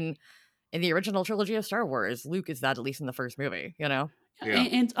 I mean, in the original trilogy of Star Wars, Luke is that, at least in the first movie, you know? Yeah.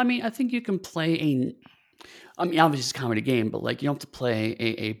 And I mean, I think you can play obviously it's a comedy game, but like you don't have to play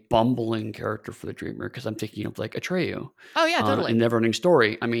a bumbling character for the dreamer, because I'm thinking of like Atreyu. Oh yeah, totally. In Neverending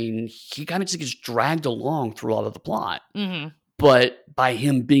Story. I mean, he kind of just gets dragged along through a lot of the plot. Mm-hmm. But by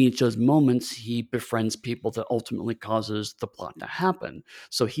him being at those moments, he befriends people that ultimately causes the plot to happen.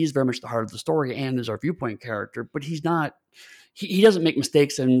 So he's very much the heart of the story and is our viewpoint character, but he's not, he doesn't make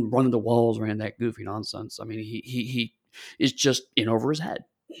mistakes and run into walls or any of that goofy nonsense. I mean, he is just in over his head.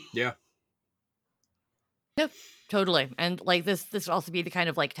 Yeah. Yep, totally. And like this would also be the kind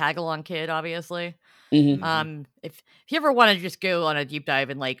of like tag along kid, obviously. If you ever want to just go on a deep dive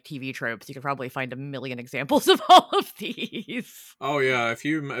in like TV tropes, you could probably find a million examples of all of these. Oh yeah,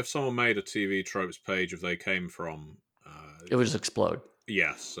 if someone made a TV tropes page if they came from, it would just explode.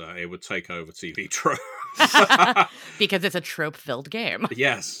 Yes, it would take over TV tropes because it's a trope-filled game.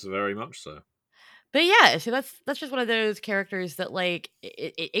 Yes, very much so. But yeah, so that's just one of those characters that like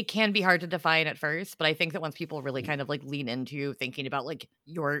it can be hard to define at first, but I think that once people really kind of like lean into thinking about like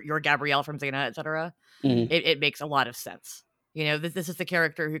your Gabrielle from Xena, etc., it makes a lot of sense. You know, this is the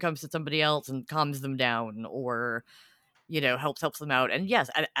character who comes to somebody else and calms them down, or you know, helps them out. And yes,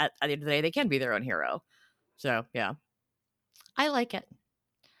 at the end of the day, they can be their own hero. So yeah, I like it.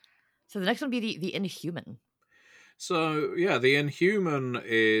 So the next one would be the Inhuman. So yeah, the Inhuman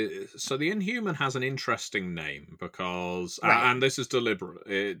has an interesting name because, and this is deliberate.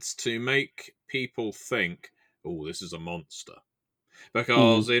 It's to make people think, "Oh, this is a monster,"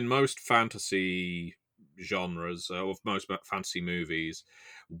 because in most fantasy genres of most fantasy movies,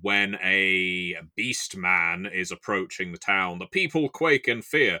 when a beast man is approaching the town, the people quake in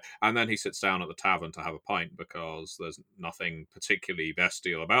fear, and then he sits down at the tavern to have a pint because there's nothing particularly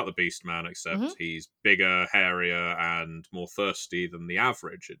bestial about the beast man except he's bigger, hairier, and more thirsty than the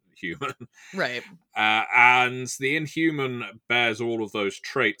average human. Right. And the Inhuman bears all of those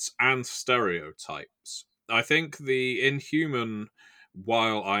traits and stereotypes. I think the Inhuman,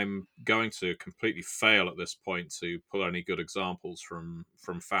 while I'm going to completely fail at this point to pull any good examples from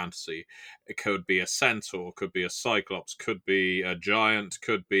fantasy, it could be a centaur, could be a cyclops, could be a giant,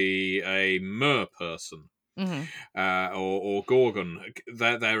 could be a mer person, or gorgon.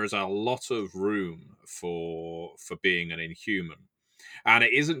 There is a lot of room for being an Inhuman. And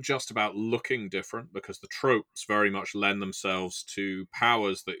it isn't just about looking different, because the tropes very much lend themselves to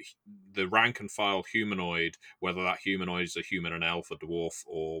powers that the rank and file humanoid, whether that humanoid is a human, an elf, a dwarf,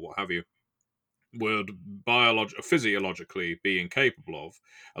 or what have you, would physiologically be incapable of,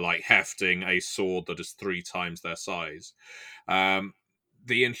 like hefting a sword that is 3 times their size. The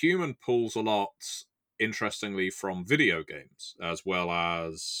Inhuman pulls a lot interestingly, from video games, as well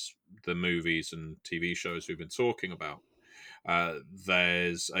as the movies and TV shows we've been talking about.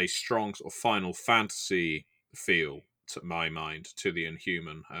 There's a strong sort of Final Fantasy feel, to my mind, to the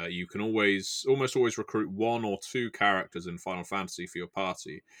Inhuman. You can almost always recruit one or two characters in Final Fantasy for your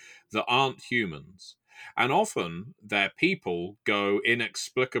party that aren't humans. And often their people go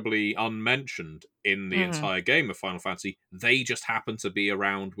inexplicably unmentioned in the entire game of Final Fantasy. They just happen to be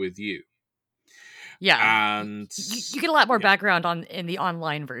around with you. Yeah, And you get a lot more background in the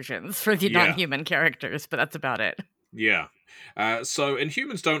online versions for the non-human characters, but that's about it. Yeah. So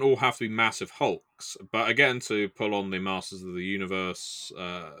Inhumans don't all have to be massive hulks, but again, to pull on the Masters of the Universe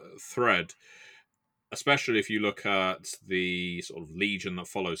thread, especially if you look at the sort of legion that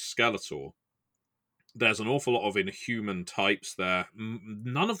follows Skeletor, there's an awful lot of Inhuman types there.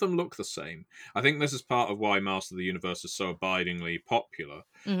 None of them look the same. I think this is part of why Master of the Universe is so abidingly popular,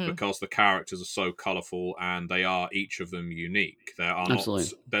 because the characters are so colourful and they are each of them unique.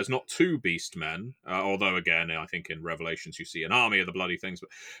 There's not two Beastmen, although again, I think in Revelations you see an army of the bloody things,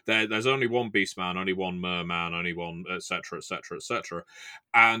 but there's only one Beastman, only one Merman, only one, etc., etc., etc.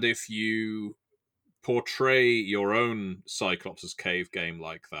 And if you portray your own Cyclops' Cave game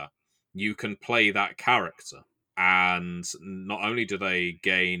like that, you can play that character, and not only do they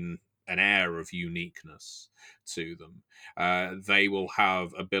gain an air of uniqueness to them, they will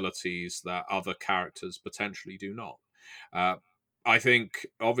have abilities that other characters potentially do not. I think,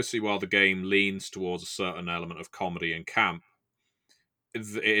 obviously, while the game leans towards a certain element of comedy and camp,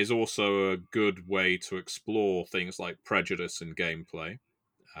 it is also a good way to explore things like prejudice in gameplay,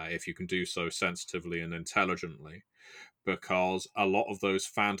 if you can do so sensitively and intelligently. Because a lot of those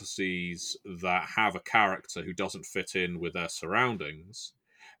fantasies that have a character who doesn't fit in with their surroundings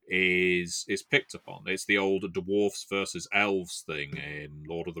is picked upon. It's the old dwarfs versus elves thing in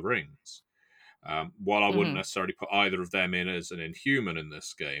Lord of the Rings. While I wouldn't necessarily put either of them in as an Inhuman in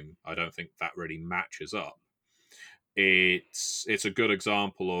this game, I don't think that really matches up. It's a good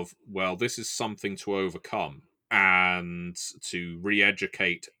example of, well, this is something to overcome and to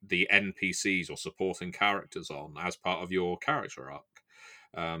re-educate the NPCs or supporting characters on as part of your character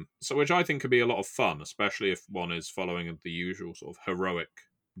arc. So which I think could be a lot of fun, especially if one is following the usual sort of heroic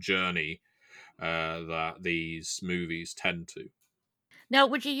journey that these movies tend to. Now,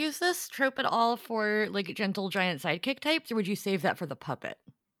 would you use this trope at all for like gentle giant sidekick types, or would you save that for the puppet?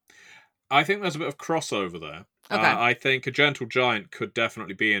 I think there's a bit of crossover there. Okay. I think a gentle giant could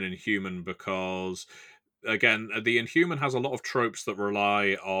definitely be an Inhuman because, again, the Inhuman has a lot of tropes that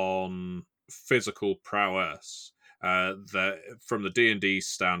rely on physical prowess. That from the D&D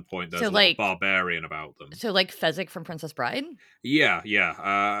standpoint, there's a lot of barbarian about them. So, like Fezzik from Princess Bride?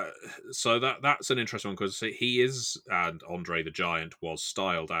 Yeah. So that's an interesting one because he is, and Andre the Giant was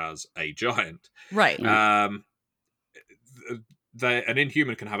styled as a giant. Right. An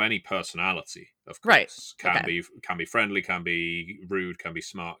Inhuman can have any personality, of course. Right. Can be friendly, can be rude, can be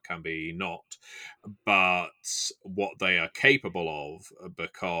smart, can be not. But what they are capable of,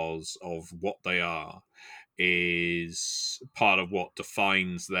 because of what they are, is part of what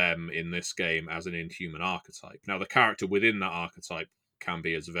defines them in this game as an Inhuman archetype. Now, the character within that archetype can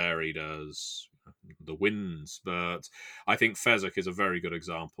be as varied as the winds, but I think Fezzik is a very good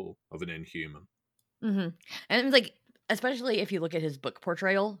example of an Inhuman. And like, especially if you look at his book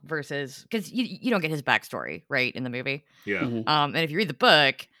portrayal versus, because you don't get his backstory, right, in the movie. Yeah. And if you read the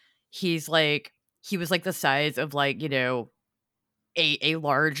book, he was like the size of like, a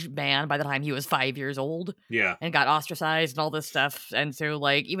large man by the time he was 5 years old. Yeah. And got ostracized and all this stuff. And so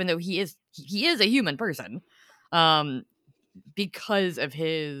like, even though he is a human person, because of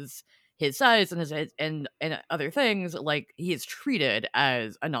his size and his and other things, like he is treated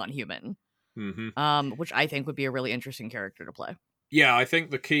as a non-human. Which I think would be a really interesting character to play. Yeah, I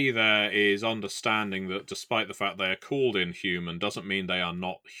think the key there is understanding that despite the fact they are called Inhuman, doesn't mean they are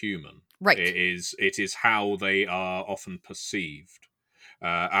not human. Right. It is how they are often perceived.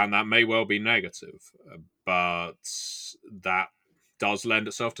 And that may well be negative, but that does lend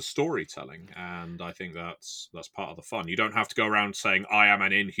itself to storytelling, and I think that's part of the fun. You don't have to go around saying I am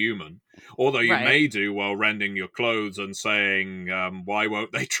an Inhuman, although you may do while rending your clothes and saying why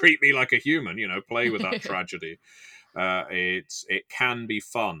won't they treat me like a human? Play with that tragedy. It can be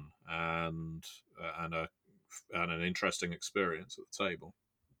fun and an interesting experience at the table.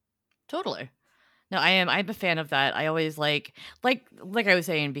 Totally. No, I'm a fan of that. I always like I was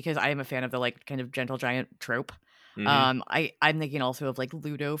saying, because I am a fan of the like kind of gentle giant trope. I'm thinking also of like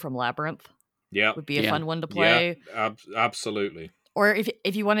Ludo from Labyrinth. Yeah, would be a fun one to play. Yeah, absolutely. Or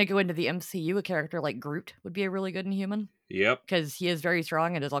if you want to go into the MCU, a character like Groot would be a really good Inhuman. Yep, because he is very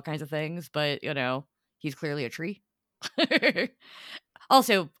strong and does all kinds of things, but he's clearly a tree.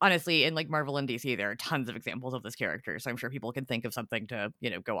 Also, honestly, in like Marvel and DC, there are tons of examples of this character, so I'm sure people can think of something to,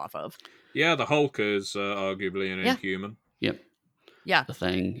 go off of. Yeah, the Hulk is arguably an Inhuman. Yep. Yeah. The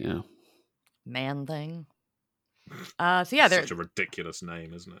Thing, yeah. Man Thing. So yeah, Such a ridiculous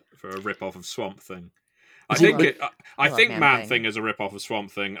name, isn't it, for a rip-off of Swamp Thing? I I think Man Thing is a rip-off of Swamp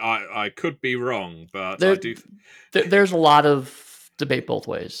Thing. I could be wrong, but I do. There's a lot of debate both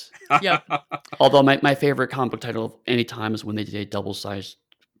ways. Yep. Although my favorite comic book title of any time is when they did a double-sized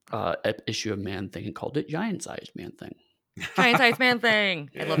issue of Man Thing and called it Giant-Sized Man Thing. Giant-Sized Man Thing.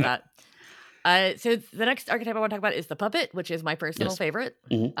 I love that. So the next archetype I want to talk about is the puppet, which is my personal favorite.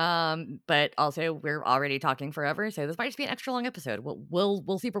 Mm-hmm. But also we're already talking forever, so this might just be an extra long episode.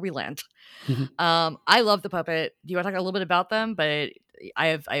 We'll see where we land. I love the puppet. Do you want to talk a little bit about them? But I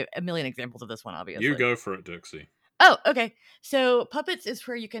have a million examples of this one, obviously. You go for it, Dixie. Oh, okay. So puppets is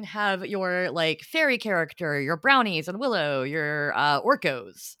where you can have your like fairy character, your brownies and Willow, your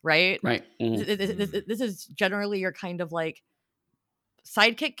orcos, right? Right. Mm-hmm. This is generally your kind of like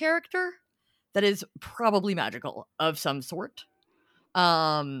sidekick character that is probably magical of some sort.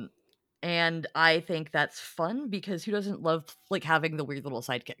 And I think that's fun because who doesn't love like having the weird little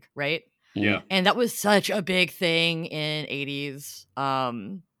sidekick, right? Yeah. And that was such a big thing in 80s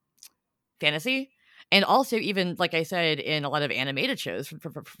fantasy. And also, even like I said, in a lot of animated shows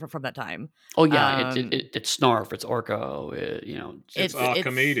from that time. Oh yeah, it's Snarf, it's Orko, it's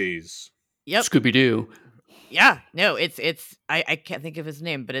Archimedes. Yep, Scooby Doo. Yeah, no, it's I can't think of his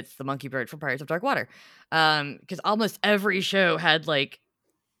name, but it's the monkey bird from Pirates of Dark Water. Because almost every show had like,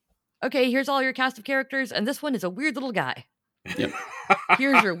 okay, here's all your cast of characters, and this one is a weird little guy. Yep.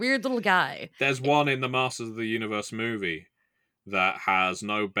 Here's your weird little guy. There's one in the Masters of the Universe movie that has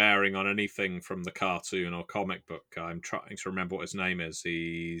no bearing on anything from the cartoon or comic book. I'm trying to remember what his name is.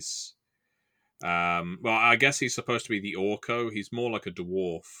 He's well, I guess he's supposed to be the Orko. He's more like a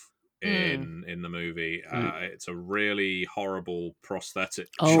dwarf in the movie. It's a really horrible prosthetic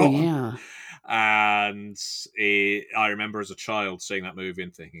job. Yeah. And I remember as a child seeing that movie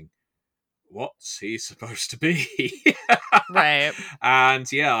and thinking, what's he supposed to be? Right. And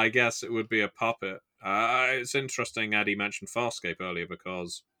yeah, I guess it would be a puppet. It's interesting Eddie mentioned Farscape earlier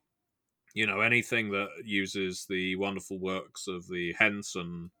because, anything that uses the wonderful works of the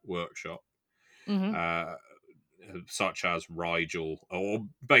Henson workshop, such as Rigel, or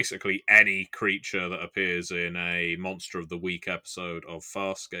basically any creature that appears in a Monster of the Week episode of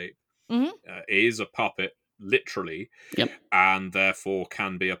Farscape, is a puppet, literally, and therefore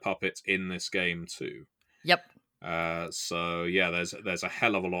can be a puppet in this game too. Yep. So yeah, there's a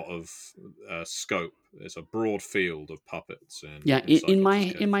hell of a lot of scope. There's a broad field of puppets. In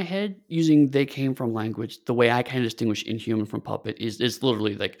my head, using "they came from" language, the way I kind of distinguish Inhuman from puppet is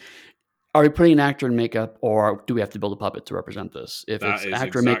literally like, are we putting an actor in makeup, or do we have to build a puppet to represent this? If it's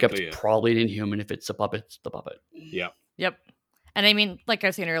actor in makeup, it's probably an Inhuman. If it's a puppet, it's the puppet. Yep. And I mean, like I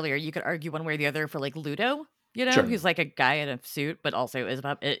was saying earlier, you could argue one way or the other for like Ludo. Sure. Who's like a guy in a suit, but also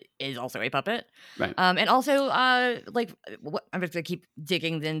is also a puppet. Right. And also, like, I'm just gonna keep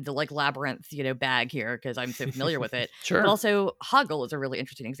digging into like Labyrinth, bag here because I'm so familiar with it. Sure. But also, Hoggle is a really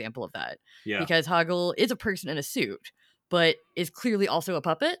interesting example of that. Yeah. Because Hoggle is a person in a suit, but is clearly also a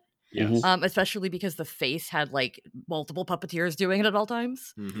puppet. Yes. Especially because the face had like multiple puppeteers doing it at all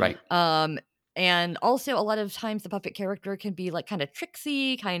times. Mm-hmm. Right. And also a lot of times the puppet character can be like kind of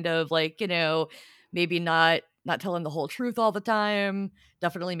tricksy, kind of like, maybe not telling the whole truth all the time.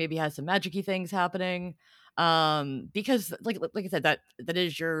 Definitely maybe has some magic-y things happening. Because like I said, that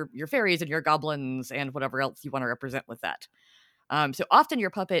is your fairies and your goblins and whatever else you want to represent with that. So often your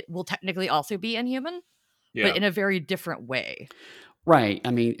puppet will technically also be Inhuman, but in a very different way. Right.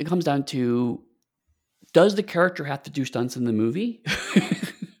 I mean, it comes down to, does the character have to do stunts in the movie?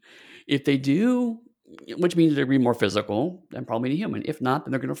 If they do, which means they're going to be more physical, then probably an Inhuman. If not,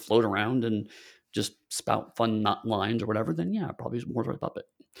 then they're going to float around and just spout fun lines or whatever, then yeah, probably more toward a puppet.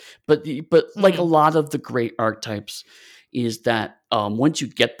 But like a lot of the great archetypes is that once you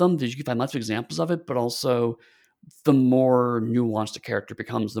get them, you can find lots of examples of it, but also the more nuanced a character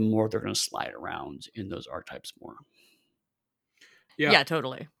becomes, the more they're going to slide around in those archetypes more. Yeah,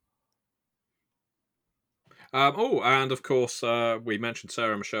 totally. And of course, we mentioned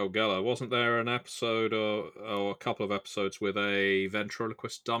Sarah Michelle Gellar. Wasn't there an episode or a couple of episodes with a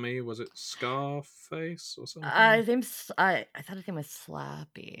ventriloquist dummy? Was it Scarface or something? I thought his name was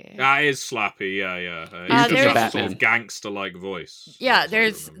Slappy. It is Slappy, yeah. He's got a Batman. sort of gangster-like voice. Yeah,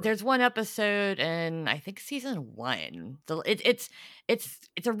 there's one episode in I think season 1. It's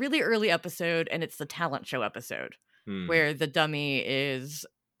a really early episode, and it's the talent show episode where the dummy is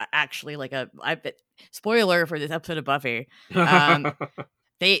actually like spoiler for this episode of Buffy.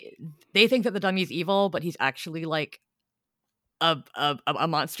 They think that the dummy's evil, but he's actually like a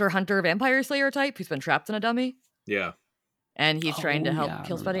monster hunter vampire slayer type who's been trapped in a dummy. Yeah. And he's trying to help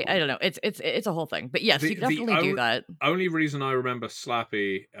kill somebody. I don't know. It's a whole thing. But yes, you can definitely do that. Only reason I remember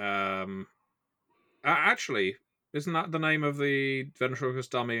Slappy, actually, isn't that the name of the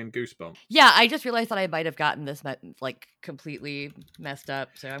ventriloquist dummy in Goosebumps? Yeah, I just realized that I might have gotten this like completely messed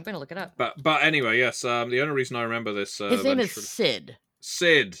up, so I'm going to look it up. But anyway, yes. The only reason I remember this, his name is Sid.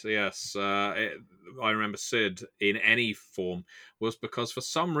 Sid, yes. I remember Sid in any form was because for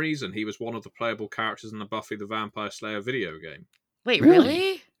some reason he was one of the playable characters in the Buffy the Vampire Slayer video game. Wait,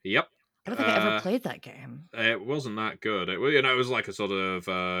 really? Yep. I don't think I ever played that game. It wasn't that good. It was like a sort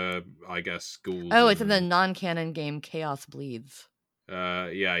of, I guess, ghouls. Oh, it's in the non-canon game Chaos Bleeds.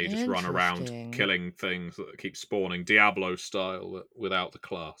 Yeah, you just run around killing things that keep spawning, Diablo style, without the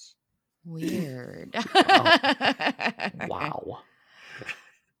class. Weird. Wow.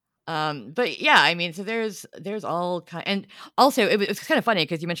 But yeah, I mean, so there's all kind, and also it was kind of funny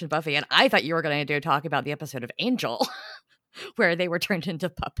because you mentioned Buffy, and I thought you were going to talk about the episode of Angel, where they were turned into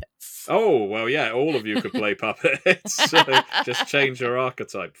puppets. Oh well, yeah, all of you could play puppets. So just change your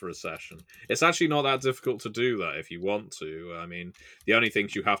archetype for a session. It's actually not that difficult to do that if you want to. I mean, the only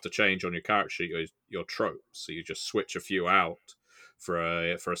things you have to change on your character sheet is your tropes. So you just switch a few out for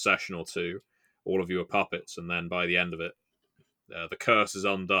a session or two. All of you are puppets, and then by the end of it, the curse is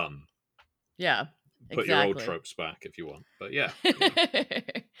undone. Yeah, put your old tropes back if you want. But yeah.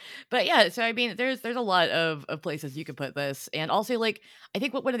 But yeah, so I mean, there's a lot of places you could put this, and also like I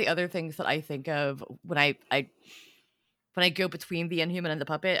think one of the other things that I think of when I go between the Inhuman and the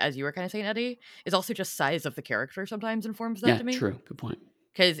puppet, as you were kind of saying, Eddie, is also just size of the character sometimes informs that to me. Yeah, true. Good point.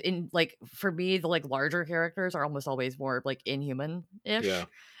 Because in like for me, the like larger characters are almost always more like Inhuman-ish. Yeah.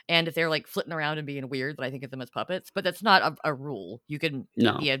 And if they're like flitting around and being weird, then I think of them as puppets. But that's not a rule. You can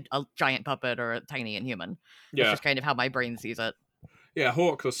be a giant puppet or a tiny Inhuman. Yeah. That's just kind of how my brain sees it. Yeah,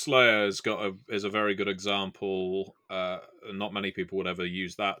 Hawk the Slayer is a very good example. Not many people would ever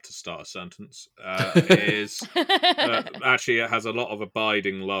use that to start a sentence. Actually, it has a lot of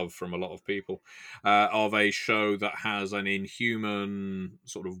abiding love from a lot of people of a show that has an Inhuman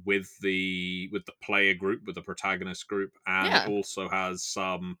sort of with the player group, with the protagonist group, and it also has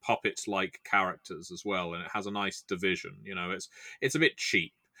some puppet-like characters as well, and it has a nice division. You know, it's a bit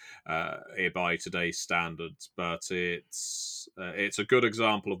cheap by today's standards, but it's a good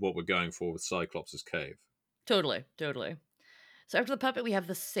example of what we're going for with Cyclops' Cave. Totally. So after the puppet, we have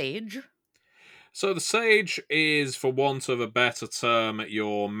the Sage. So the Sage is, for want of a better term,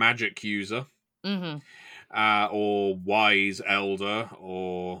 your magic user, or wise elder,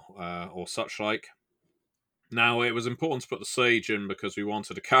 or such like. Now, it was important to put the Sage in because we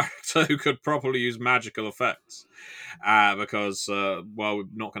wanted a character who could properly use magical effects. Because, well, we're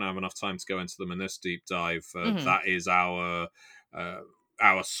not going to have enough time to go into them in this deep dive. That is our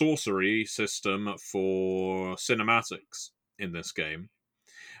sorcery system for cinematics in this game.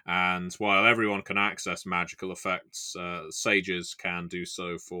 And while everyone can access magical effects, Sages can do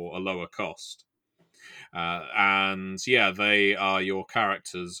so for a lower cost. And yeah, they are your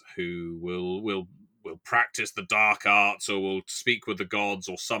characters who will practice the dark arts, or will speak with the gods,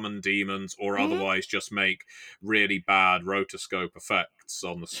 or summon demons, or otherwise just make really bad rotoscope effects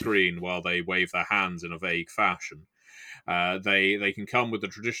on the screen while they wave their hands in a vague fashion. They can come with the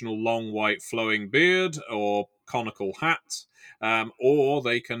traditional long white flowing beard or conical hat, or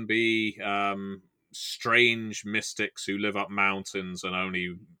they can be strange mystics who live up mountains and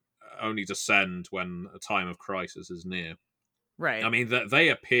only descend when a time of crisis is near. Right. I mean, they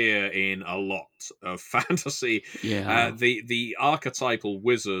appear in a lot of fantasy. Yeah. The archetypal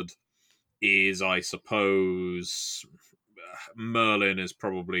wizard is, I suppose, Merlin is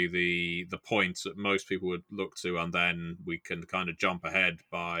probably the point that most people would look to, and then we can kind of jump ahead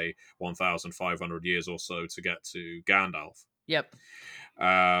by 1,500 years or so to get to Gandalf. Yep.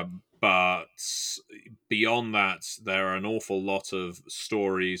 But beyond that, there are an awful lot of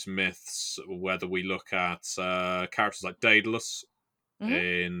stories, myths, whether we look at characters like Daedalus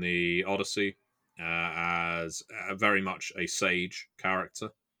in the Odyssey as very much a sage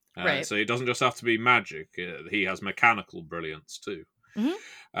character. Right. So it doesn't just have to be magic. He has mechanical brilliance too.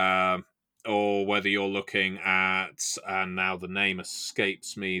 Or whether you're looking at, and now the name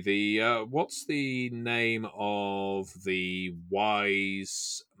escapes me, the what's the name of the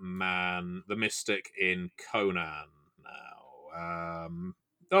wise man, the mystic in Conan now?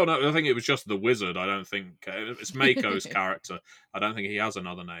 Oh no, I think it was just the wizard. I don't think it's Mako's character. I don't think he has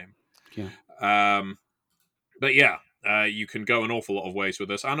another name. Yeah. But yeah, You can go an awful lot of ways with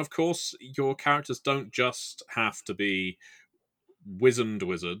this, and of course, your characters don't just have to be wizened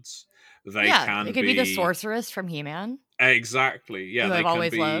wizards. They Yeah, can it could be the be sorceress from He-Man, exactly, yeah. who They I've can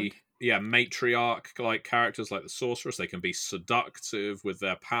always loved. be matriarch like characters like the sorceress. They can be seductive with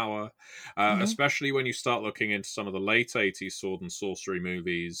their power, Hmm. especially when you start looking into some of the late '80s sword and sorcery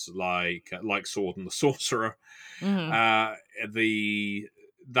movies, like Sword and the Sorcerer. Hmm. Uh, the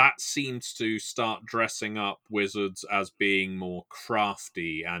that seems to start dressing up wizards as being more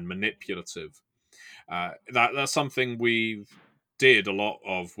crafty and manipulative. That's something we did a lot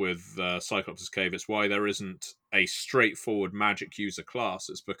of with Cyclops' Cave. It's why there isn't a straightforward magic user class.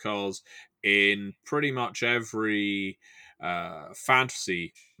 It's because in pretty much every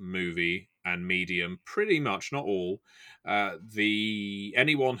fantasy movie and medium, pretty much not all, the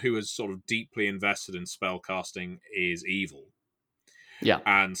anyone who is sort of deeply invested in spellcasting is evil. Yeah.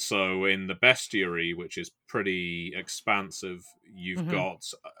 And so in the bestiary, which is pretty expansive, you've Hmm.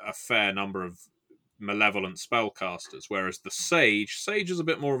 got a fair number of malevolent spellcasters, whereas the sage is a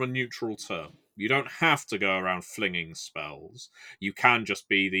bit more of a neutral term. You don't have to go around flinging spells. You can just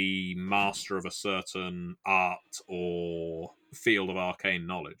be the master of a certain art or field of arcane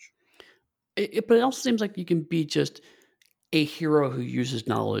knowledge. But it also seems like you can be just a hero who uses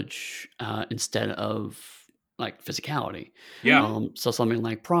knowledge instead of like physicality. Yeah, Hmm. So something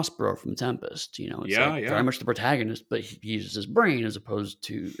like Prospero from Tempest, it's yeah, like very yeah. much the protagonist, but he uses his brain as opposed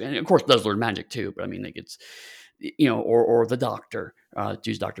to, and of course does learn magic too. But I mean, like it's, or the Doctor, to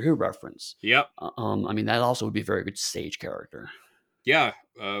use Doctor Who reference. Yep. I mean, that also would be a very good stage character. Yeah,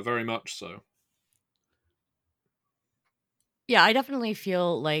 very much so. Yeah, I definitely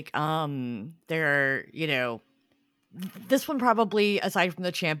feel like there, this one probably, aside from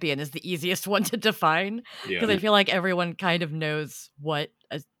the champion, is the easiest one to define because Yeah. I feel like everyone kind of knows what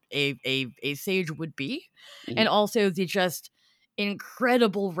a sage would be, and Mhm. also the just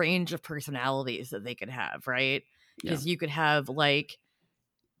incredible range of personalities that they could have, right? Yeah. Because you could have like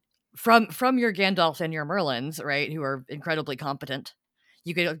from your Gandalfs and your Merlins, right, who are incredibly competent.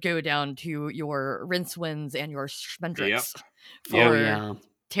 You could go down to your Rincewinds and your Yep. Schmendricks Oh Yep. for yeah.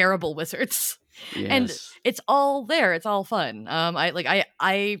 terrible wizards. And Yes. it's all there. It's all fun.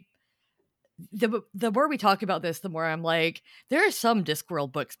 The more we talk about this, the more I'm like, there are some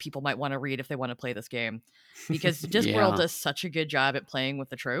Discworld books people might want to read if they want to play this game, because Discworld Yeah. does such a good job at playing with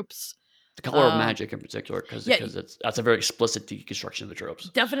the tropes. The color of Um, magic in particular, because yeah, that's a very explicit deconstruction of the tropes.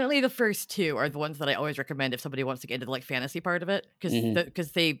 definitely the first two are the ones that I always recommend if somebody wants to get into the like fantasy part of it, because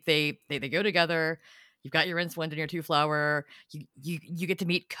Mhm. they go together. You've got your Rincewind and your Two Flower. You get to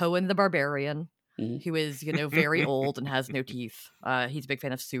meet Cohen the Barbarian, Mhm. who is very old and has no teeth. He's a big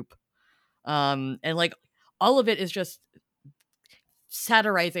fan of soup. And like all of it is just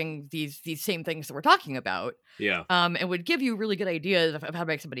satirizing these same things that we're talking about. Yeah. And would give you really good ideas of how to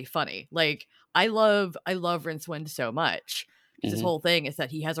make somebody funny. Like I love Rincewind so much. His Mhm. whole thing is that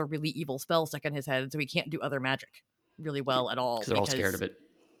he has a really evil spell stuck in his head, so he can't do other magic really well at all Because they're all scared of because it.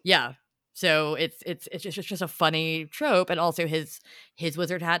 yeah. So it's just a funny trope, and also his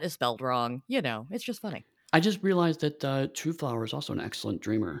wizard hat is spelled wrong. It's just funny. I just realized that True Flower is also an excellent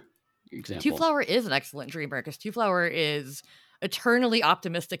dreamer Two example. Flower is an excellent dreamer because Two Flower is eternally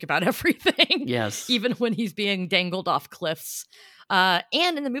optimistic about everything, Yes. even when he's being dangled off cliffs. And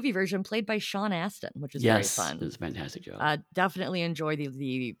in the movie version, played by Sean Astin, which is very Yes. fun. It's a fantastic job. Definitely enjoy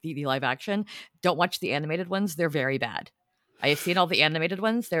the live action. Don't watch the animated ones; they're very bad. I have seen all the animated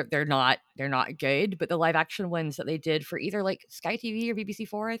ones; they're not good. But the live action ones that they did for either like Sky TV or BBC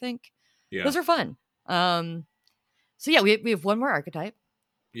Four, I think, Yeah. those are fun. So yeah, we have one more archetype.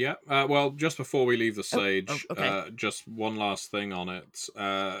 Yeah. Well, just before we leave the sage, okay. just one last thing on it.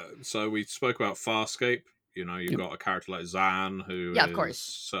 So we spoke about Farscape. You've Yep. got a character like Zan, who Yeah, of is course.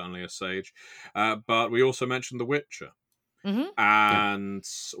 certainly a sage. But we also mentioned The Witcher. Mm-hmm. And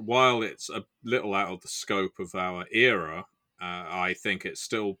while it's a little out of the scope of our era, I think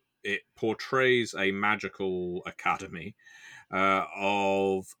it portrays a magical academy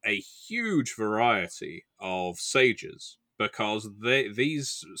of a huge variety of sages, because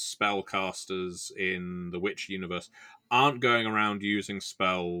these spellcasters in the Witch universe aren't going around using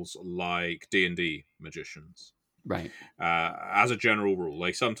spells like D&D magicians. Right. As a general rule,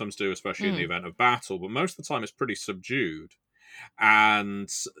 they sometimes do, especially in the event of battle, but most of the time it's pretty subdued. And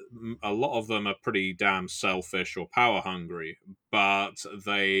a lot of them are pretty damn selfish or power hungry, but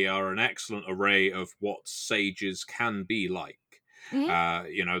they are an excellent array of what sages can be like.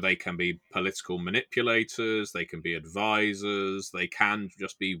 Mm-hmm. They can be political manipulators, they can be advisors, they can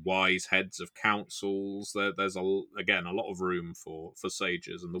just be wise heads of councils. There's a lot of room for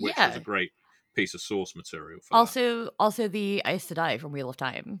sages, and the Witcher is Yeah. a great piece of source material for that. Also the Ice to Die from Wheel of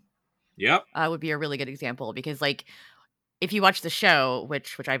Time Yep. would be a really good example, because like if you watch the show,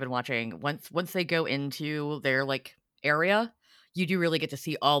 which I've been watching, once they go into their like area, you do really get to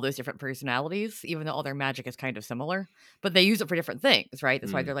see all those different personalities, even though all their magic is kind of similar. But they use it for different things, right?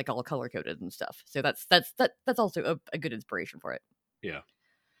 That's why they're like all color coded and stuff. So that's also a good inspiration for it. Yeah.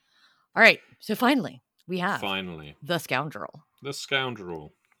 All right. So finally, we have The Scoundrel. The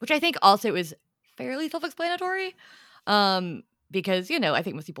Scoundrel. Which I think also is fairly self-explanatory. Because, I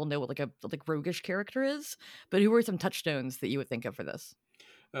think most people know what like a roguish character is. But who are some touchstones that you would think of for this?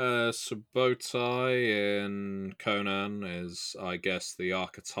 Subotai in Conan is, I guess, the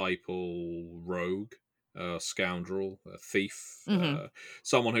archetypal rogue, scoundrel, a thief,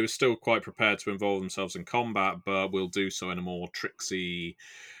 someone who is still quite prepared to involve themselves in combat, but will do so in a more tricksy,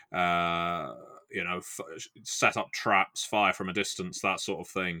 set up traps, fire from a distance, that sort of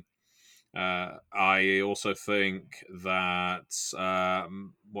thing. I also think that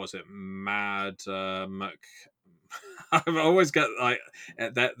was it Mad I always get like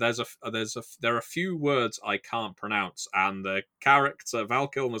there are a few words I can't pronounce, and the character Val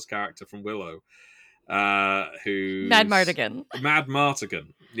Kilmer's character from Willow, who Mad Mardigan.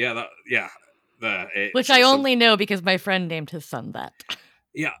 Which I only know because my friend named his son that.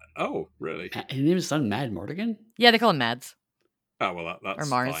 Yeah. Oh, really? He named his son Mad Mardigan? Yeah, they call him Mads. Oh well, that's or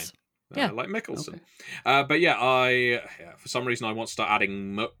Mars. fine. Yeah, like Mikkelsen. Okay. But yeah, for some reason I want to start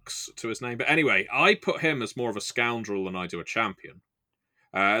adding Mux to his name. But anyway, I put him as more of a scoundrel than I do a champion.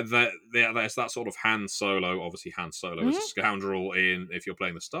 There's that sort of Han Solo. Obviously, Han Solo is a scoundrel if you're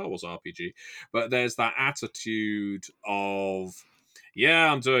playing the Star Wars RPG. But there's that attitude of,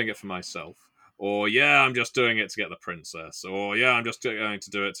 yeah, I'm doing it for myself. Or, yeah, I'm just doing it to get the princess. Or, yeah, I'm just going to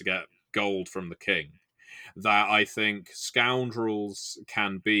do it to get gold from the king. That I think scoundrels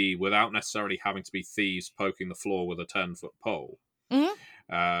can be without necessarily having to be thieves poking the floor with a 10-foot pole.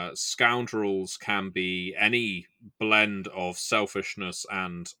 Scoundrels can be any blend of selfishness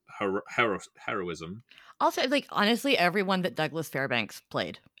and heroism. Also, like, honestly, everyone that Douglas Fairbanks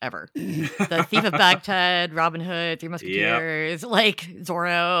played ever. The Thief of Baghdad, Robin Hood, Three Musketeers, like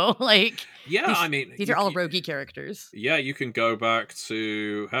Zorro, like... Yeah, these are all roguey characters. Yeah, you can go back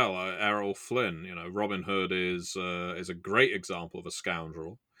to, Errol Flynn. Robin Hood is a great example of a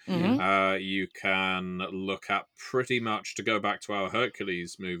scoundrel. You can look at pretty much, to go back to our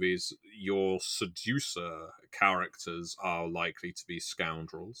Hercules movies, your seducer characters are likely to be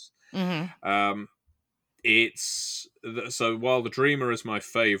scoundrels. So while the Dreamer is my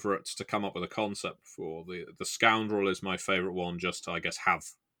favourite to come up with a concept for, the Scoundrel is my favourite one just to, I guess, have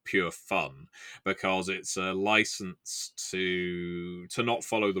pure fun, because it's a license to not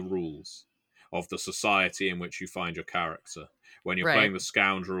follow the rules of the society in which you find your character. When you're playing the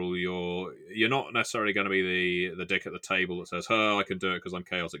Scoundrel, you're not necessarily going to be the dick at the table that says, I can do it because I'm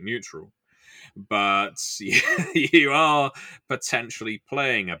chaotic neutral. But you are potentially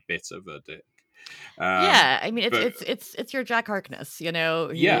playing a bit of a dick. It's your Jack Harkness, who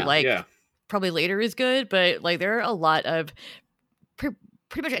probably later is good, but like there are a lot of pretty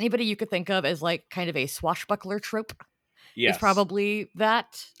much anybody you could think of as like kind of a swashbuckler trope. Yes. Is probably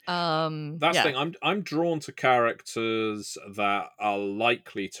that. That's the thing. I'm drawn to characters that are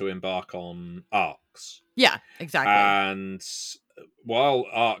likely to embark on arcs. Yeah, exactly. And while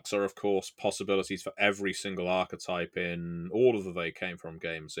arcs are, of course, possibilities for every single archetype in all of the They Came From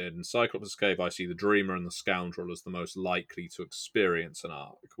games, in Cyclops Cave, I see the Dreamer and the Scoundrel as the most likely to experience an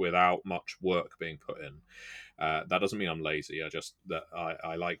arc without much work being put in. That doesn't mean I'm lazy.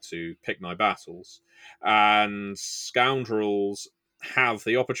 I like to pick my battles. And Scoundrels have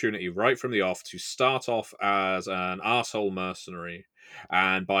the opportunity right from the off to start off as an arsehole mercenary,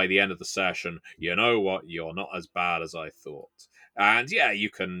 and by the end of the session, you know what, you're not as bad as I thought. And yeah, you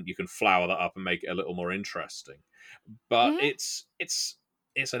can flower that up and make it a little more interesting. But it's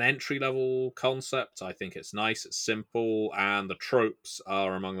an entry-level concept. I think it's nice, it's simple, and the tropes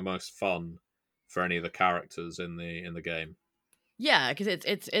are among the most fun for any of the characters in the game. Yeah, because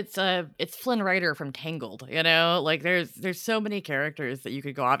it's Flynn Rider from Tangled, like there's so many characters that you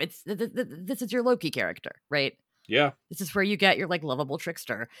could go off. This is your Loki character, right? Yeah, this is where you get your like lovable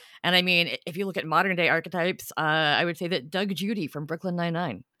trickster. And I mean, if you look at modern day archetypes, I would say that Doug Judy from Brooklyn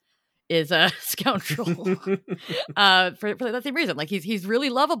Nine-Nine is a scoundrel for that same reason. Like he's really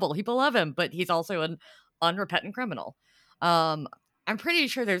lovable, people love him, but he's also an unrepentant criminal. I'm pretty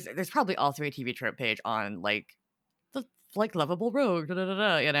sure there's probably also a TV trope page on like the lovable rogue,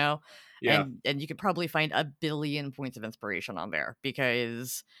 Yeah. And you could probably find a billion points of inspiration on there,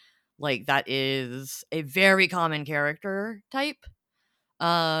 because like that is a very common character type.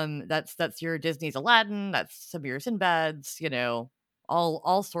 That's your Disney's Aladdin, that's some of your Sinbads, you know,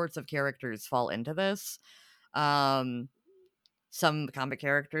 all sorts of characters fall into this. Some comic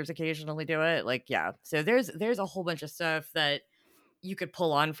characters occasionally do it. Like, yeah. So there's a whole bunch of stuff that you could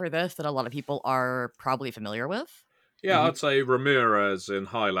pull on for this that a lot of people are probably familiar with. Yeah, I'd say Ramirez in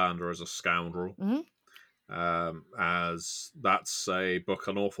Highlander is a scoundrel. Mhm. As that's a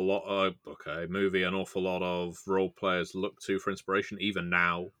movie an awful lot of role players look to for inspiration. Even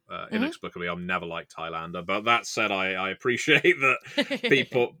now, inexplicably, I've never liked Highlander. But that said, I appreciate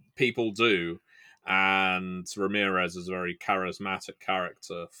that people do. And Ramirez is a very charismatic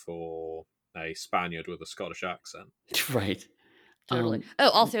character for a Spaniard with a Scottish accent. Right. Totally.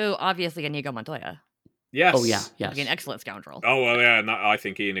 Also, obviously, Inigo Montoya. Yes. Oh, yeah. Yes. Would be an excellent scoundrel. Oh, well, yeah. No, I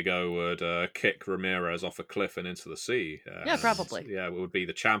think Inigo would kick Ramirez off a cliff and into the sea. Yeah, probably. Yeah, it would be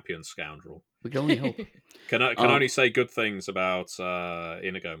the champion scoundrel. We can only hope. Can only say good things about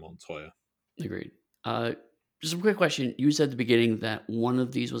Inigo Montoya. Agreed. Just a quick question. You said at the beginning that one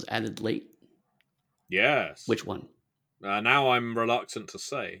of these was added late. Yes. Which one? Now I'm reluctant to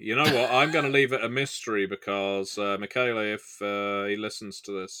say. You know what? I'm going to leave it a mystery because Michele, if he listens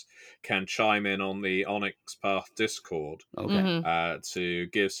to this, can chime in on the Onyx Path Discord to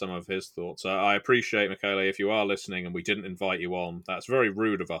give some of his thoughts. I appreciate, Michele, if you are listening and we didn't invite you on. That's very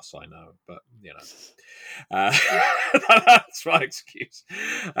rude of us, I know. But, you know, that's my excuse.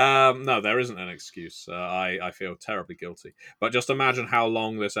 No, there isn't an excuse. I feel terribly guilty. But just imagine how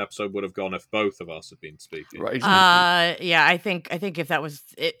long this episode would have gone if both of us had been speaking. Right. Exactly. Yeah, I think if that was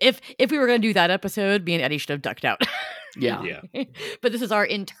if we were going to do that episode, me and Eddie should have ducked out. Yeah. But this is our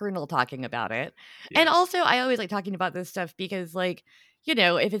internal talking about it. Yes. And also, I always like talking about this stuff because, like, you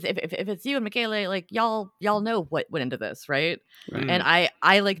know, if it's you and Michele, like y'all know what went into this, right? And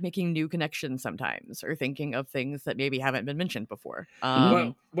I like making new connections sometimes, or thinking of things that maybe haven't been mentioned before.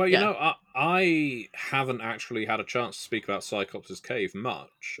 Well, you know, I haven't actually had a chance to speak about Cyclops' Cave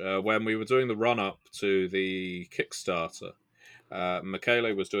much. When we were doing the run-up to the Kickstarter,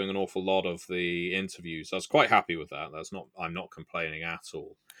 Michele was doing an awful lot of the interviews. I was quite happy with that. I'm not complaining at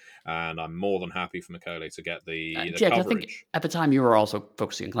all. And I'm more than happy for Michele to get the coverage. I think at the time you were also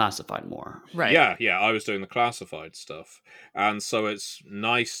focusing on classified more. Right. Yeah, I was doing the classified stuff. And so it's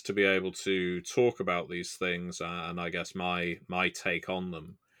nice to be able to talk about these things and I guess my take on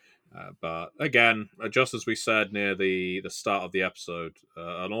them. But again, just as we said near the start of the episode,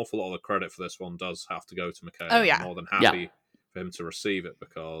 an awful lot of the credit for this one does have to go to Michele. Oh, yeah. I'm more than happy for him to receive it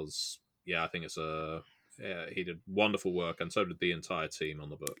because, I think it's he did wonderful work, and so did the entire team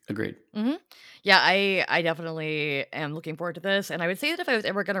on the book. Agreed. Mm-hmm. Yeah, I definitely am looking forward to this, and I would say that if I was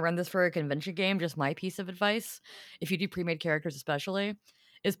ever going to run this for a convention game, just my piece of advice, if you do pre-made characters especially,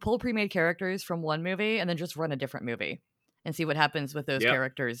 is pull pre-made characters from one movie and then just run a different movie and see what happens with those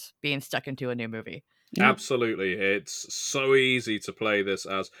characters being stuck into a new movie. Absolutely. It's so easy to play this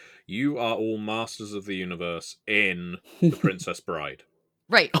as you are all masters of the universe in The Princess Bride.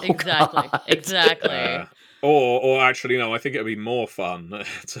 Right, exactly. Exactly. Or actually, no, I think it would be more fun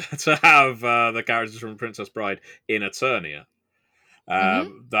to have the characters from Princess Bride in Eternia.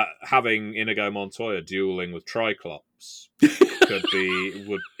 That having Inigo Montoya dueling with Triclops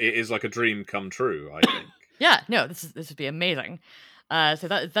it is like a dream come true, I think. Yeah, no, this would be amazing. So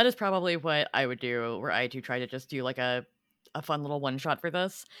that is probably what I would do, were I to try to just do like a fun little one shot for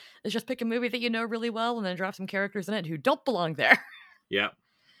this. Is just pick a movie that you know really well and then drop some characters in it who don't belong there. Yeah.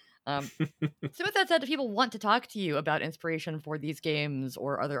 So with that said, if people want to talk to you about inspiration for these games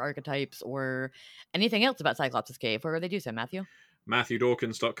or other archetypes or anything else about Cyclops' Cave, where would they do so, Matthew?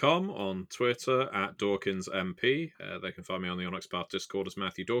 MatthewDawkins.com, on Twitter @DawkinsMP. They can find me on the Onyx Path Discord as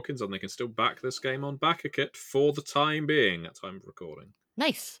Matthew Dawkins, and they can still back this game on BackerKit for the time being, at time of recording.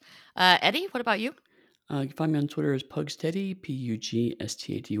 Nice. Eddie, what about you? You can find me on Twitter as Pugsteady,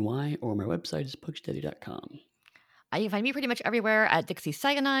 PUGSTADY, or my website is pugsteady.com. You can find me pretty much everywhere at Dixie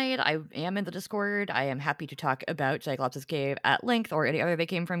Cyanide. I am in the Discord. I am happy to talk about Cyclops' Cave at length or any other They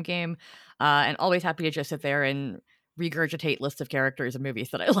Came From game. And always happy to just sit there and regurgitate lists of characters and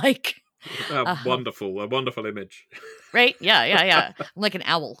movies that I like. Wonderful. A wonderful image. Right? Yeah. I'm like an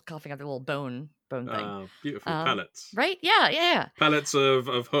owl coughing out a little bone thing. Beautiful. Pellets. Right? Yeah. Pellets of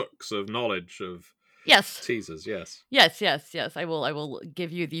hooks, of knowledge, of... Yes. Teasers, yes. Yes. I will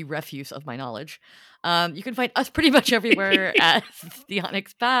give you the refuse of my knowledge. You can find us pretty much everywhere at the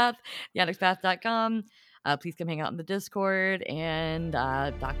Onyx Path, theonyxpath.com. Please come hang out in the Discord and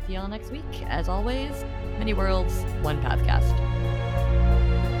talk to y'all next week. As always, many worlds, one Pathcast.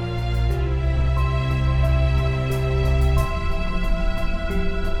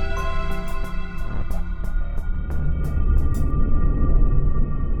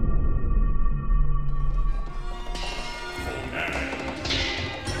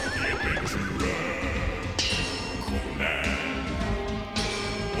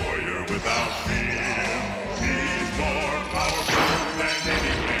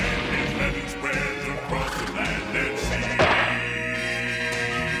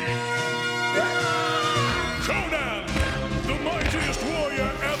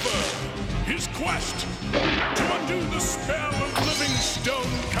 quest to undo the spell of living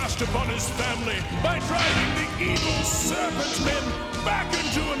stone cast upon his family by driving the evil serpent men back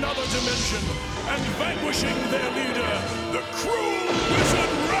into another dimension and vanquishing their leader, the cruel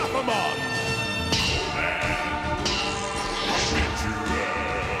wizard Rathamon.